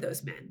any of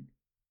those men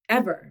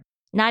ever.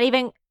 Not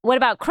even, what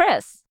about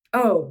Chris?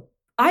 Oh,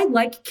 I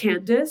like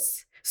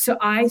Candace. So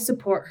I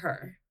support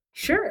her.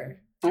 Sure.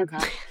 Okay.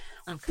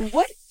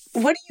 What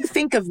do you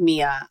think of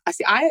Mia?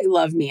 I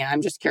love Mia.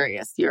 I'm just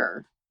curious.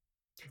 I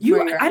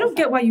don't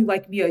get why you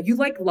like Mia. You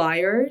like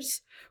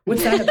liars.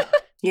 What's that about?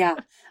 Yeah.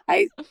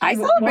 I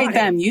celebrate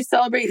them. You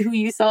celebrate who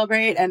you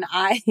celebrate. And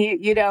I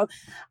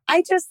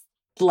just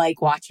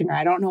like watching her.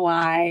 I don't know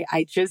why.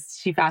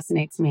 She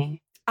fascinates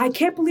me. I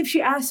can't believe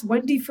she asked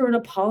Wendy for an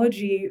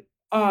apology.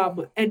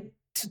 And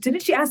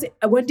didn't she ask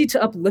Wendy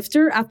to uplift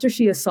her after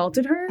she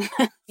assaulted her?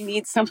 You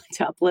need someone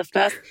to uplift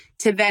us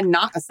to then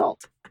not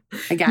assault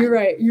again.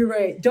 You're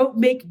right.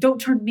 Don't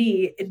turn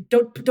me and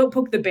don't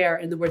poke the bear,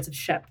 in the words of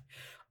Shep.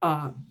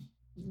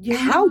 Yeah.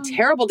 How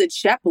terrible did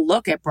Shep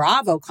look at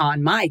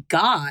BravoCon? My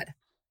God.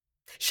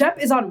 Shep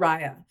is on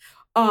Raya.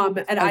 And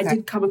okay. I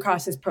did come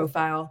across his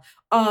profile.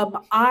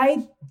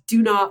 I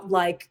do not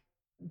like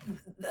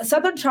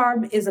Southern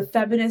Charm is a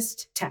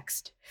feminist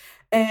text.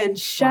 And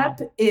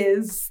Shep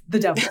is the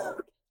devil.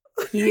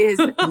 He is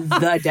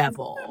the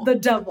devil. The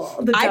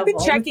devil. I've been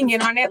checking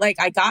in on it. Like,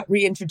 I got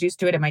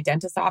reintroduced to it at my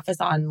dentist's office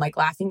on like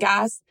Laughing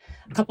Gas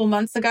a couple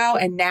months ago.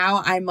 And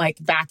now I'm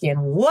like back in.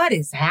 What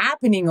is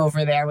happening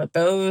over there with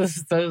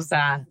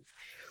that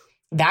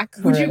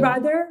crew? Would you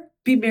rather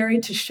be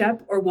married to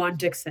Shep or Juan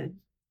Dixon?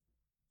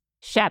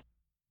 Shep.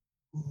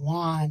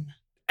 Juan.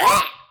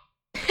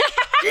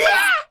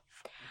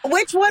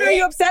 Which one are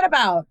you upset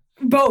about?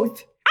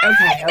 Both.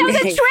 Okay. That was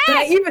a trick.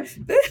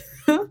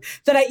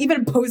 That I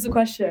even posed the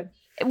question.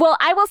 Well,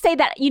 I will say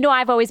that,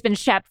 I've always been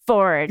Shep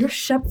forward. You're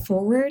Shep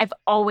forward? I've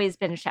always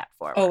been Shep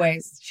forward.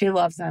 Always. She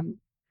loves him.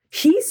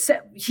 He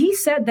said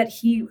that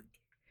he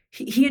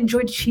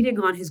enjoyed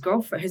cheating on his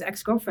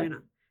ex-girlfriend.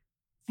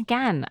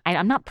 Again,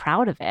 I'm not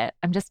proud of it.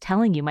 I'm just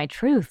telling you my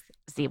truth,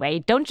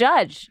 Ziwe. Don't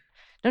judge.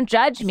 Don't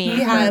judge me.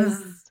 He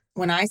has,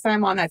 when I saw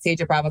him on that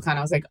stage at BravoCon,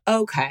 I was like,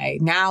 okay,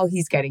 now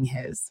he's getting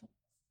his,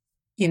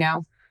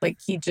 Like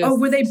he just... Oh,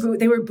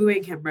 they were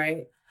booing him,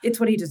 right? It's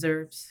what he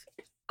deserves.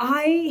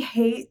 I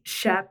hate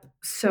Shep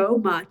so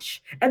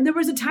much. And there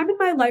was a time in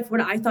my life when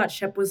I thought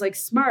Shep was like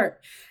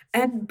smart.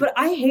 But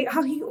I hate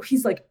how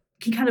he's like,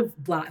 he kind of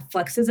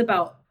flexes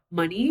about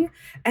money.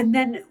 And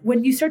then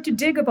when you start to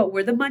dig about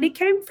where the money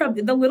came from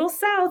in the Little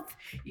South,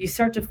 you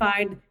start to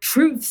find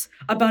truths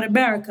about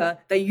America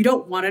that you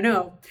don't want to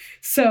know.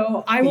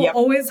 So I will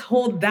always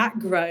hold that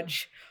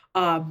grudge.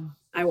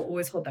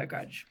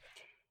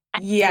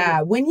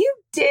 Yeah, when you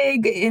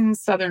dig in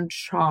Southern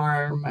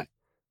Charm,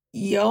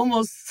 you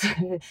almost,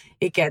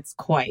 it gets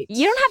quite...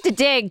 You don't have to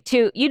dig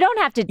too Yeah,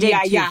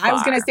 far. I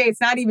was going to say,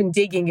 it's not even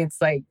digging. It's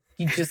like,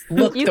 you just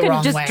look the wrong way. You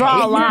can just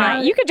draw a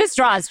line. You could just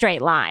draw a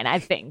straight line, I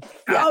think.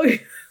 Yeah. Oh,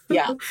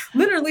 yeah.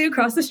 Literally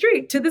across the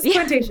street to this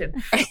plantation.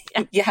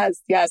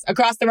 Yes.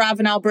 Across the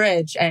Ravenel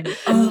Bridge. And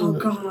oh,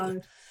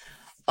 God.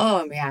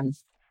 Oh, man.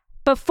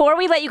 Before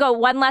we let you go,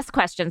 one last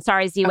question.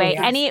 Sorry, Ziwe. Oh,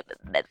 yes.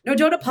 No,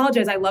 don't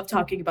apologize. I love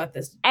talking about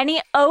this.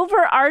 Any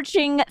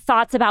overarching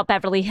thoughts about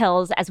Beverly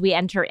Hills as we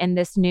enter in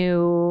this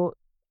new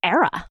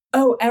era?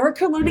 Oh,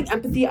 Erica learning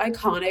empathy,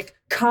 iconic.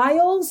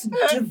 Kyle's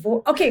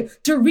divorce. Okay,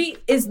 Dorit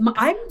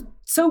I'm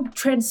so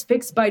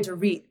transfixed by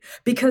Dorit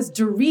because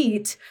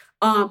Dorit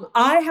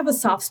I have a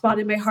soft spot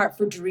in my heart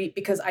for Dorit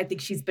because I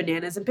think she's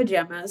bananas in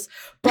pajamas.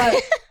 But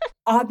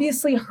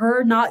obviously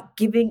her not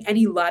giving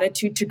any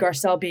latitude to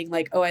Garcelle being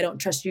like, oh, I don't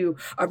trust you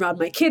around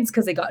my kids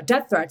because they got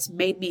death threats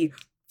made me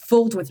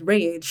filled with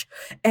rage.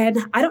 And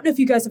I don't know if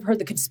you guys have heard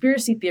the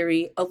conspiracy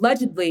theory.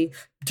 Allegedly,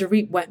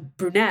 Dorit went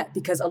brunette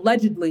because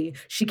allegedly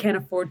she can't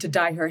afford to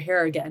dye her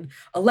hair again.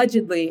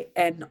 Allegedly.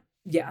 And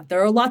yeah,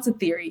 there are lots of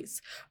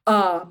theories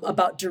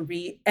about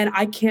Dorit. And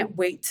I can't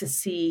wait to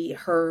see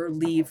her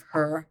leave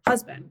her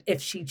husband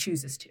if she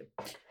chooses to.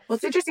 Well,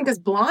 it's interesting because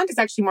blonde is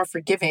actually more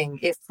forgiving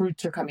if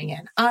fruits are coming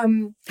in.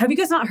 Have you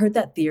guys not heard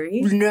that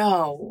theory?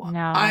 No.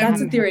 That's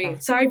a theory.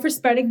 Sorry for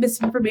spreading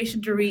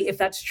misinformation, Dorit. If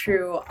that's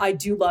true, I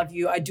do love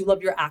you. I do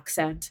love your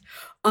accent.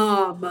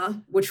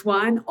 Which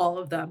one? All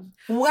of them.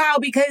 Wow,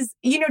 because,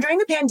 during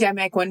the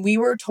pandemic, when we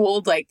were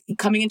told, like,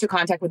 coming into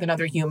contact with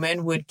another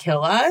human would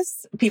kill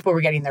us, people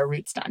were getting their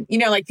roots done.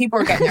 People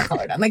were getting their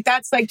color done. Like,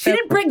 that's like... She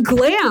didn't bring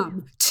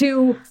glam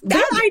to...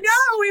 That, I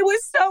know! It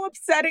was so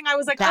upsetting. I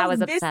was like, that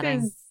was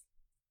upsetting.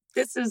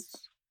 This is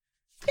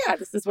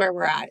where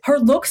we're at. Her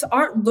looks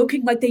aren't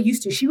looking like they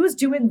used to. She was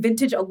doing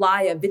vintage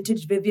Aliyah,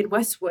 vintage Vivienne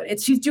Westwood.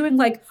 She's doing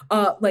like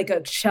a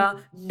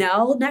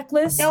Chanel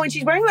necklace. No, and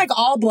she's wearing like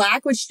all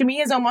black, which to me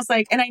is almost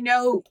like, and I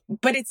know,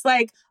 but it's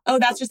like, oh,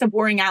 that's just a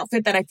boring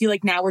outfit that I feel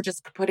like now we're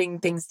just putting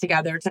things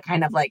together to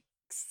kind of like,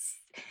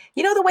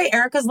 the way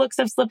Erica's looks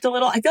have slipped a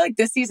little. I feel like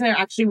this season they're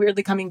actually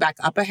weirdly coming back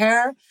up a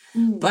hair,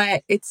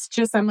 but it's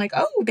just, I'm like,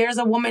 oh, there's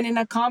a woman in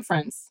a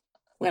conference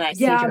when I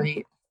see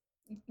Dorit.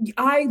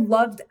 I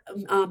loved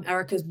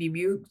Erica's Miu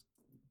Miu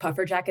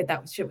puffer jacket.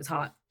 That shit was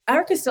hot.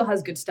 Erica still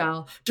has good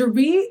style.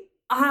 Dorit,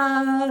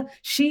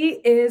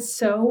 she is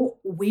so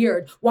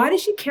weird. Why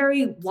does she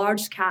carry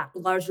large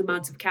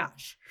amounts of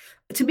cash?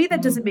 To me,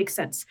 that doesn't make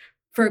sense.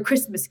 For a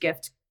Christmas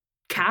gift,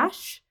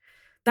 cash?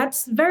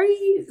 That's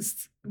very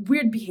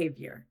weird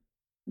behavior.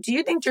 Do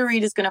you think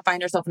Dorit is going to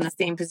find herself in the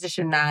same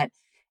position that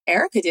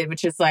Erica did,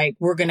 which is like,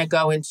 we're going to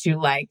go into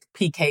like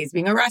PK's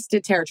being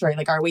arrested territory?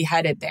 Like, are we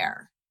headed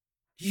there?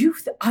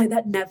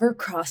 That never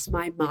crossed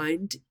my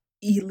mind.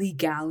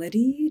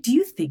 Illegality? Do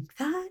you think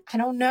that? I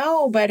don't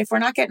know, but if we're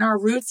not getting our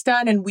roots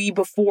done and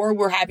before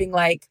we're having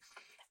like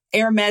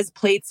Hermes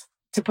plates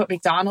to put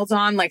McDonald's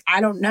on, like,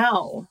 I don't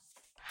know.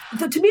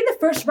 To me, the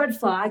first red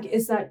flag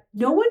is that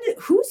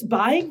who's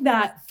buying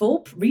that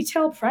full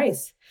retail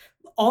price?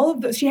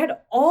 She had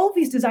all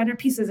these designer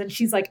pieces and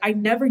she's like, I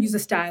never use a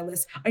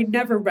stylist. I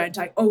never rent.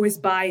 I always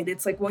buy. And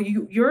it's like, well,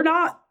 you're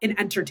not an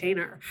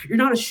entertainer. You're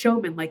not a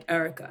showman like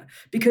Erica,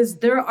 because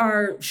there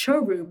are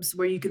showrooms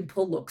where you can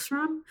pull looks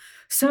from.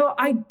 So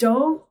I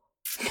don't,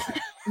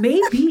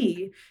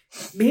 maybe.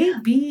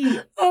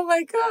 Oh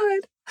my God.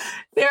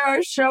 There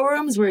are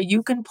showrooms where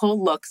you can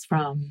pull looks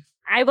from.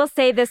 I will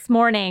say this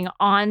morning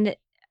on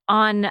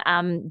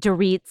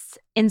Dorit's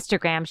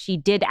Instagram, she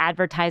did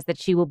advertise that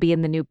she will be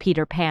in the new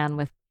Peter Pan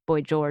with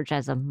Boy George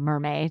as a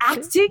mermaid.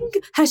 Acting?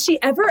 Has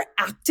she ever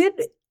acted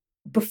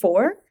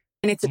before?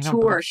 And it's a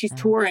tour. She's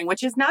touring,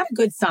 which is not a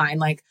good sign.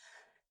 Like,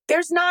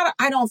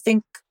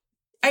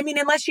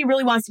 unless she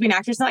really wants to be an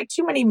actress, not like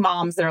too many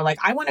moms that are like,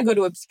 I want to go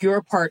to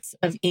obscure parts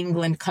of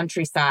England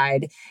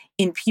countryside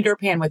in Peter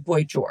Pan with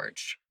Boy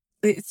George.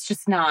 It's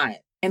just not,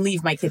 and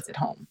leave my kids at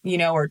home,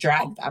 or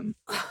drag them.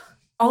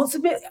 Also,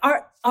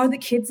 are the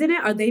kids in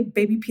it? Are they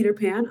baby Peter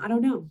Pan? I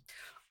don't know.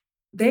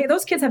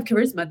 Those kids have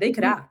charisma. They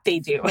could act. They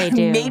do.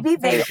 do. Maybe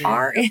they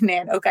are in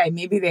it. Okay,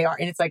 maybe they are.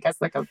 And it's like,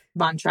 like a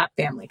Von Trapp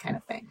family kind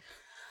of thing.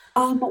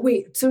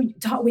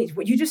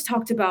 What you just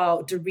talked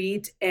about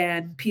Dorit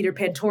and Peter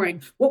Pan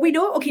touring. What we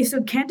know, okay,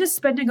 so Candace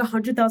spending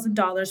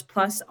 $100,000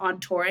 plus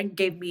on touring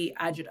gave me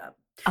agita.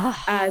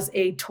 As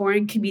a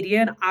touring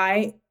comedian,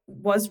 I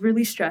was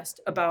really stressed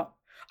about.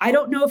 I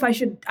don't know if I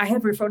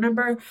have her phone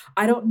number.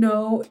 I don't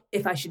know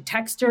if I should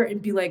text her and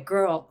be like,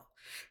 girl,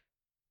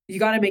 you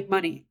got to make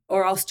money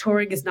or else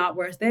touring is not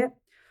worth it.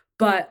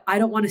 But I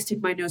don't want to stick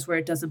my nose where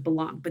it doesn't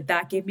belong. But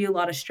that gave me a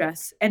lot of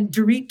stress. And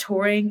Dorit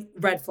touring,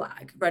 red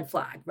flag. And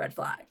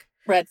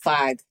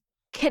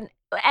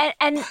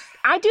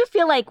I do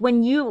feel like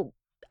when you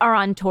are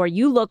on tour,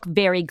 you look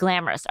very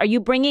glamorous. Are you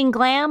bringing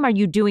glam? Are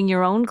you doing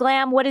your own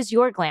glam? What is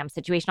your glam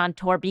situation on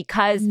tour?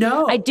 Because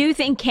I do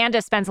think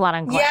Candace spends a lot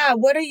on glam. Yeah,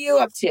 what are you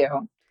up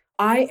to?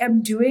 I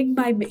am doing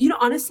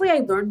honestly, I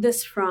learned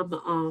this from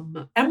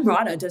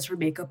Emrata does her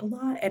makeup a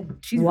lot and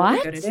she's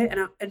really good at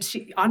it. And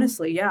she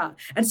honestly, yeah.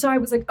 And so I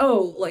was like,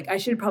 I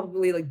should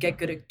probably get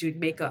good at doing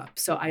makeup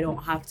so I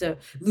don't have to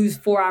lose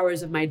 4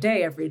 hours of my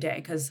day every day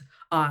because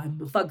I'm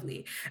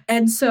fugly.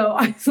 And so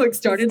I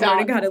started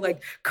learning how to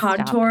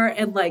contour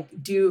and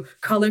do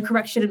color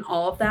correction and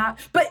all of that.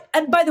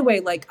 And by the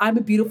way, I'm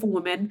a beautiful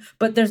woman,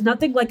 but there's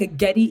nothing like a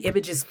Getty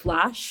Images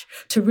flash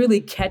to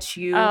really catch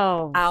you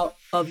out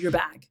of your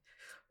bag.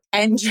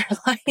 And you're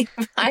like,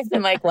 I've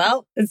been like,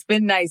 well, it's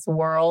been nice,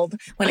 world,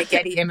 when a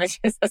Getty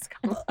Images has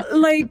come up.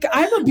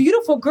 I'm a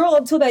beautiful girl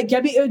until that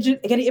Getty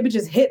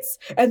Images hits.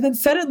 And then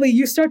suddenly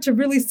you start to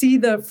really see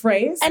the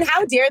phrase. And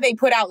how dare they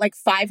put out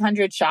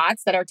 500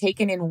 shots that are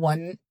taken in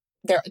one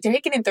they're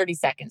taken in 30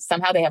 seconds.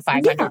 Somehow they have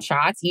 500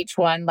 shots, each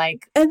one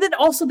like. And then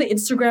also the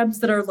Instagrams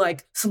that are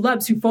like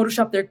celebs who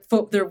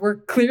Photoshop their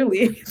work clearly.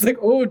 It's like,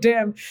 oh,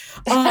 damn.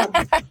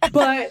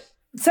 But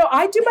so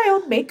I do my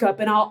own makeup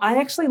and I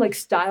actually like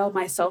style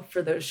myself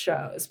for those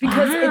shows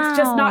because it's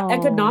just not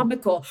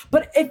economical.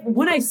 But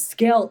when I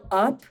scale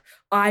up,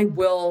 I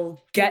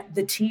will get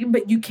the team,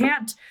 but you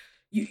can't,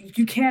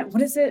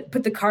 what is it?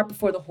 Put the cart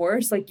before the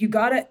horse. Like you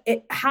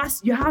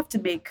have to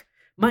make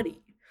money.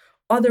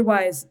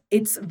 Otherwise,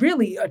 it's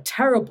really a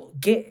terrible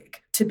gig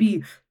to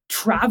be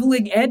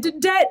traveling and in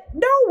debt.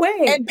 No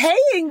way. And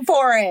paying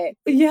for it.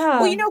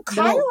 Yeah. Well,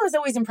 Kyle has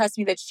always impressed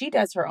me that she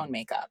does her own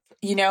makeup.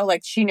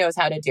 Like she knows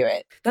how to do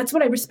it. That's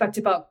what I respect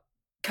about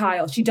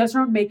Kyle. She does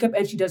her own makeup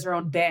and she does her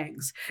own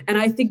bangs. And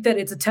I think that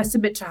it's a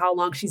testament to how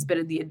long she's been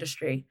in the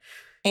industry.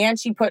 And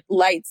she put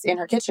lights in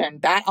her kitchen.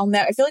 I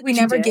feel like we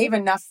never gave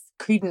enough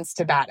credence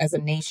to that as a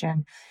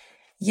nation.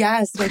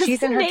 Yes, when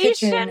she's in her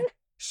kitchen,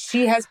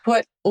 she has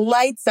put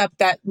lights up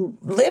that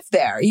live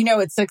there.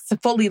 It's like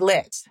fully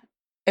lit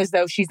as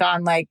though she's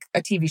on like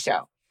a TV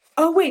show.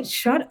 Oh, wait,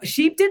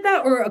 she did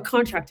that or a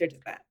contractor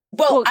did that?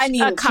 Well, I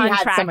mean, she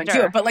had someone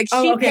do it, but like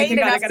she paid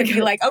enough to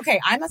be like, okay,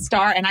 I'm a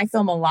star and I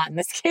film a lot in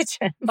this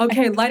kitchen.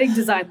 Okay, lighting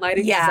design.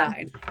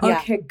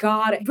 Okay,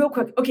 got it. Real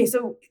quick. Okay,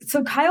 so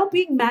Kyle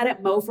being mad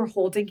at Mo for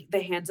holding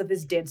the hands of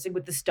his Dancing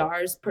with the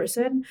Stars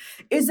person,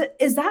 is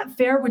that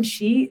fair when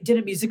she did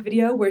a music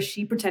video where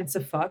she pretends to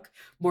fuck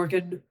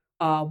Morgan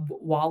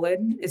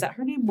Wallen? Is that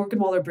her name? Morgan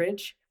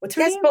Waller-Bridge? What's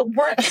her name? Yes, but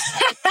what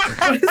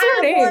is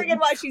her name? Morgan,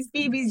 she's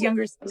Phoebe's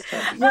younger sister.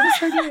 What is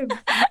her name?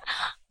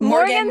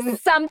 Morgan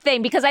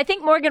something, because I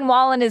think Morgan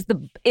Wallen is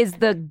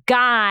the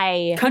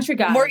guy. Country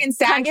guy. Morgan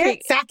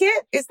Sackett?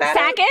 Sackett? Is that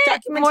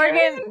Sackett?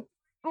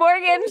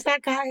 Morgan. Who's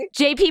that guy?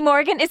 JP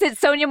Morgan? Is it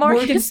Sonia Morgan?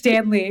 Morgan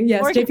Stanley.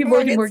 Yes, JP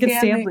Morgan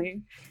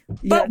Stanley.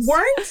 But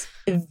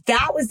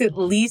that was at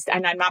least,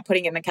 and I'm not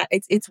putting it in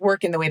the it's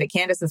working the way that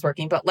Candace is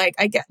working, but like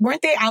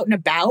weren't they out and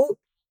about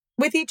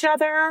with each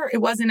other? It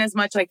wasn't as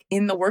much like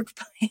in the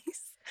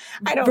workplace.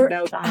 I don't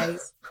know,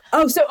 guys.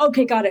 Oh, so,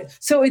 okay, got it.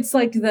 So it's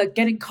like the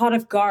getting caught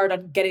off guard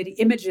on getting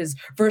images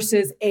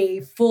versus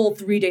a full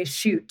 3-day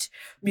shoot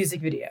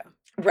music video.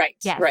 Right,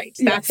 right.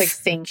 That's like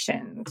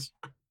sanctioned.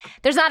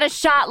 There's not a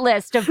shot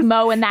list of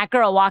Mo and that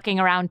girl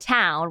walking around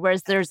town,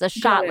 whereas there's a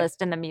shot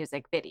list in the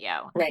music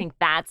video. Right. I think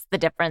that's the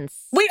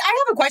difference. Wait, I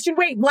have a question.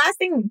 Wait, last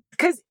thing,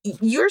 because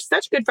you're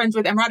such good friends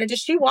with Emrata. Does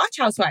she watch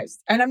Housewives?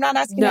 And I'm not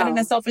asking that in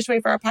a selfish way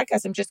for our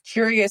podcast. I'm just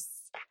curious,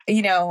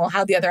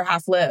 how the other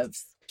half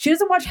lives. She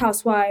doesn't watch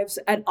Housewives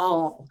at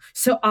all.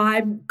 So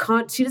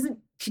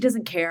she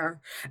doesn't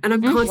care. And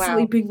I'm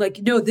constantly being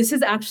like, no, this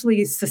is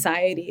actually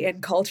society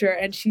and culture.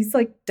 And she's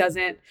like,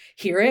 doesn't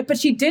hear it. But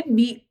she did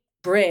meet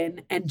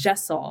Brynn and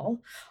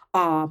Jessel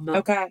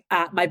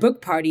at my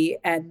book party.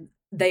 And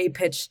they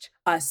pitched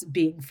us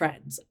being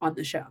friends on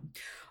the show.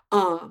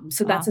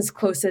 So that's as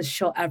close as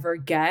she'll ever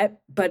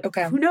get. But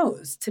who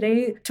knows?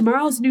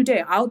 Tomorrow's a new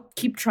day. I'll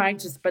keep trying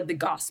to spread the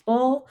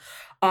gospel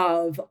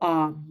of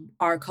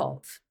our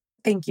cult.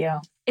 Thank you.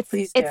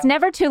 It's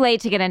never too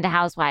late to get into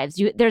Housewives.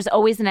 There's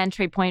always an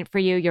entry point for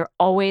you. You're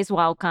always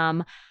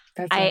welcome.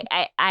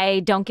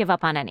 I don't give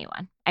up on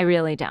anyone. I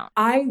really don't.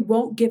 I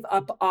won't give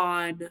up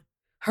on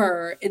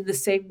her in the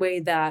same way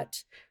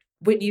that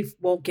Whitney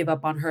won't give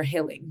up on her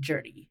healing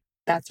journey.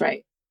 That's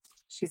right.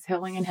 She's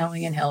healing and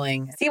healing and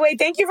healing. Ziwe,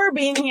 thank you for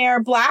being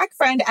here. Black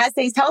Friend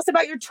Essays. Tell us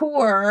about your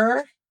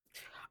tour.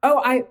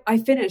 Oh, I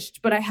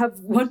finished, but I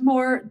have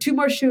two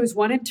more shows.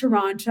 One in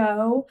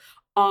Toronto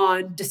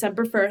on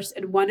December 1st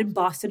and one in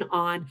Boston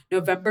on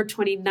November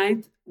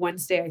 29th,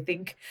 Wednesday, I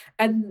think.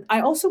 And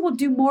I also will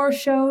do more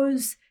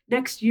shows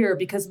next year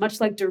because much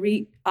like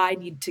Dorit, I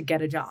need to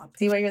get a job.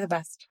 Ziwe, you're the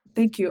best.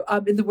 Thank you.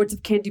 In the words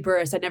of Candy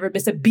Burris, I never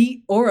miss a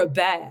beat or a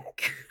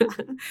bag.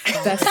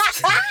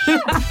 Best.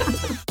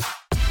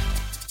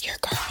 You're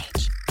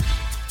garbage.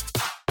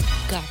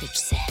 Garbage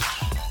Sesh.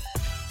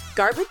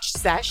 Garbage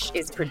Sesh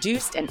is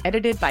produced and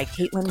edited by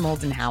Caitlin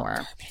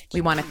Moldenhauer.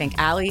 We want to thank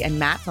Allie and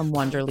Matt from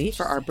Wonderly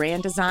for our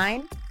brand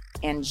design,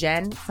 and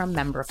Jen from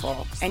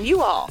Memberful, and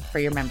you all for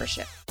your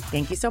membership.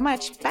 Thank you so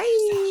much.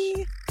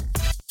 Bye.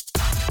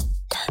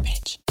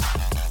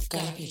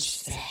 Garbage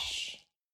Sesh.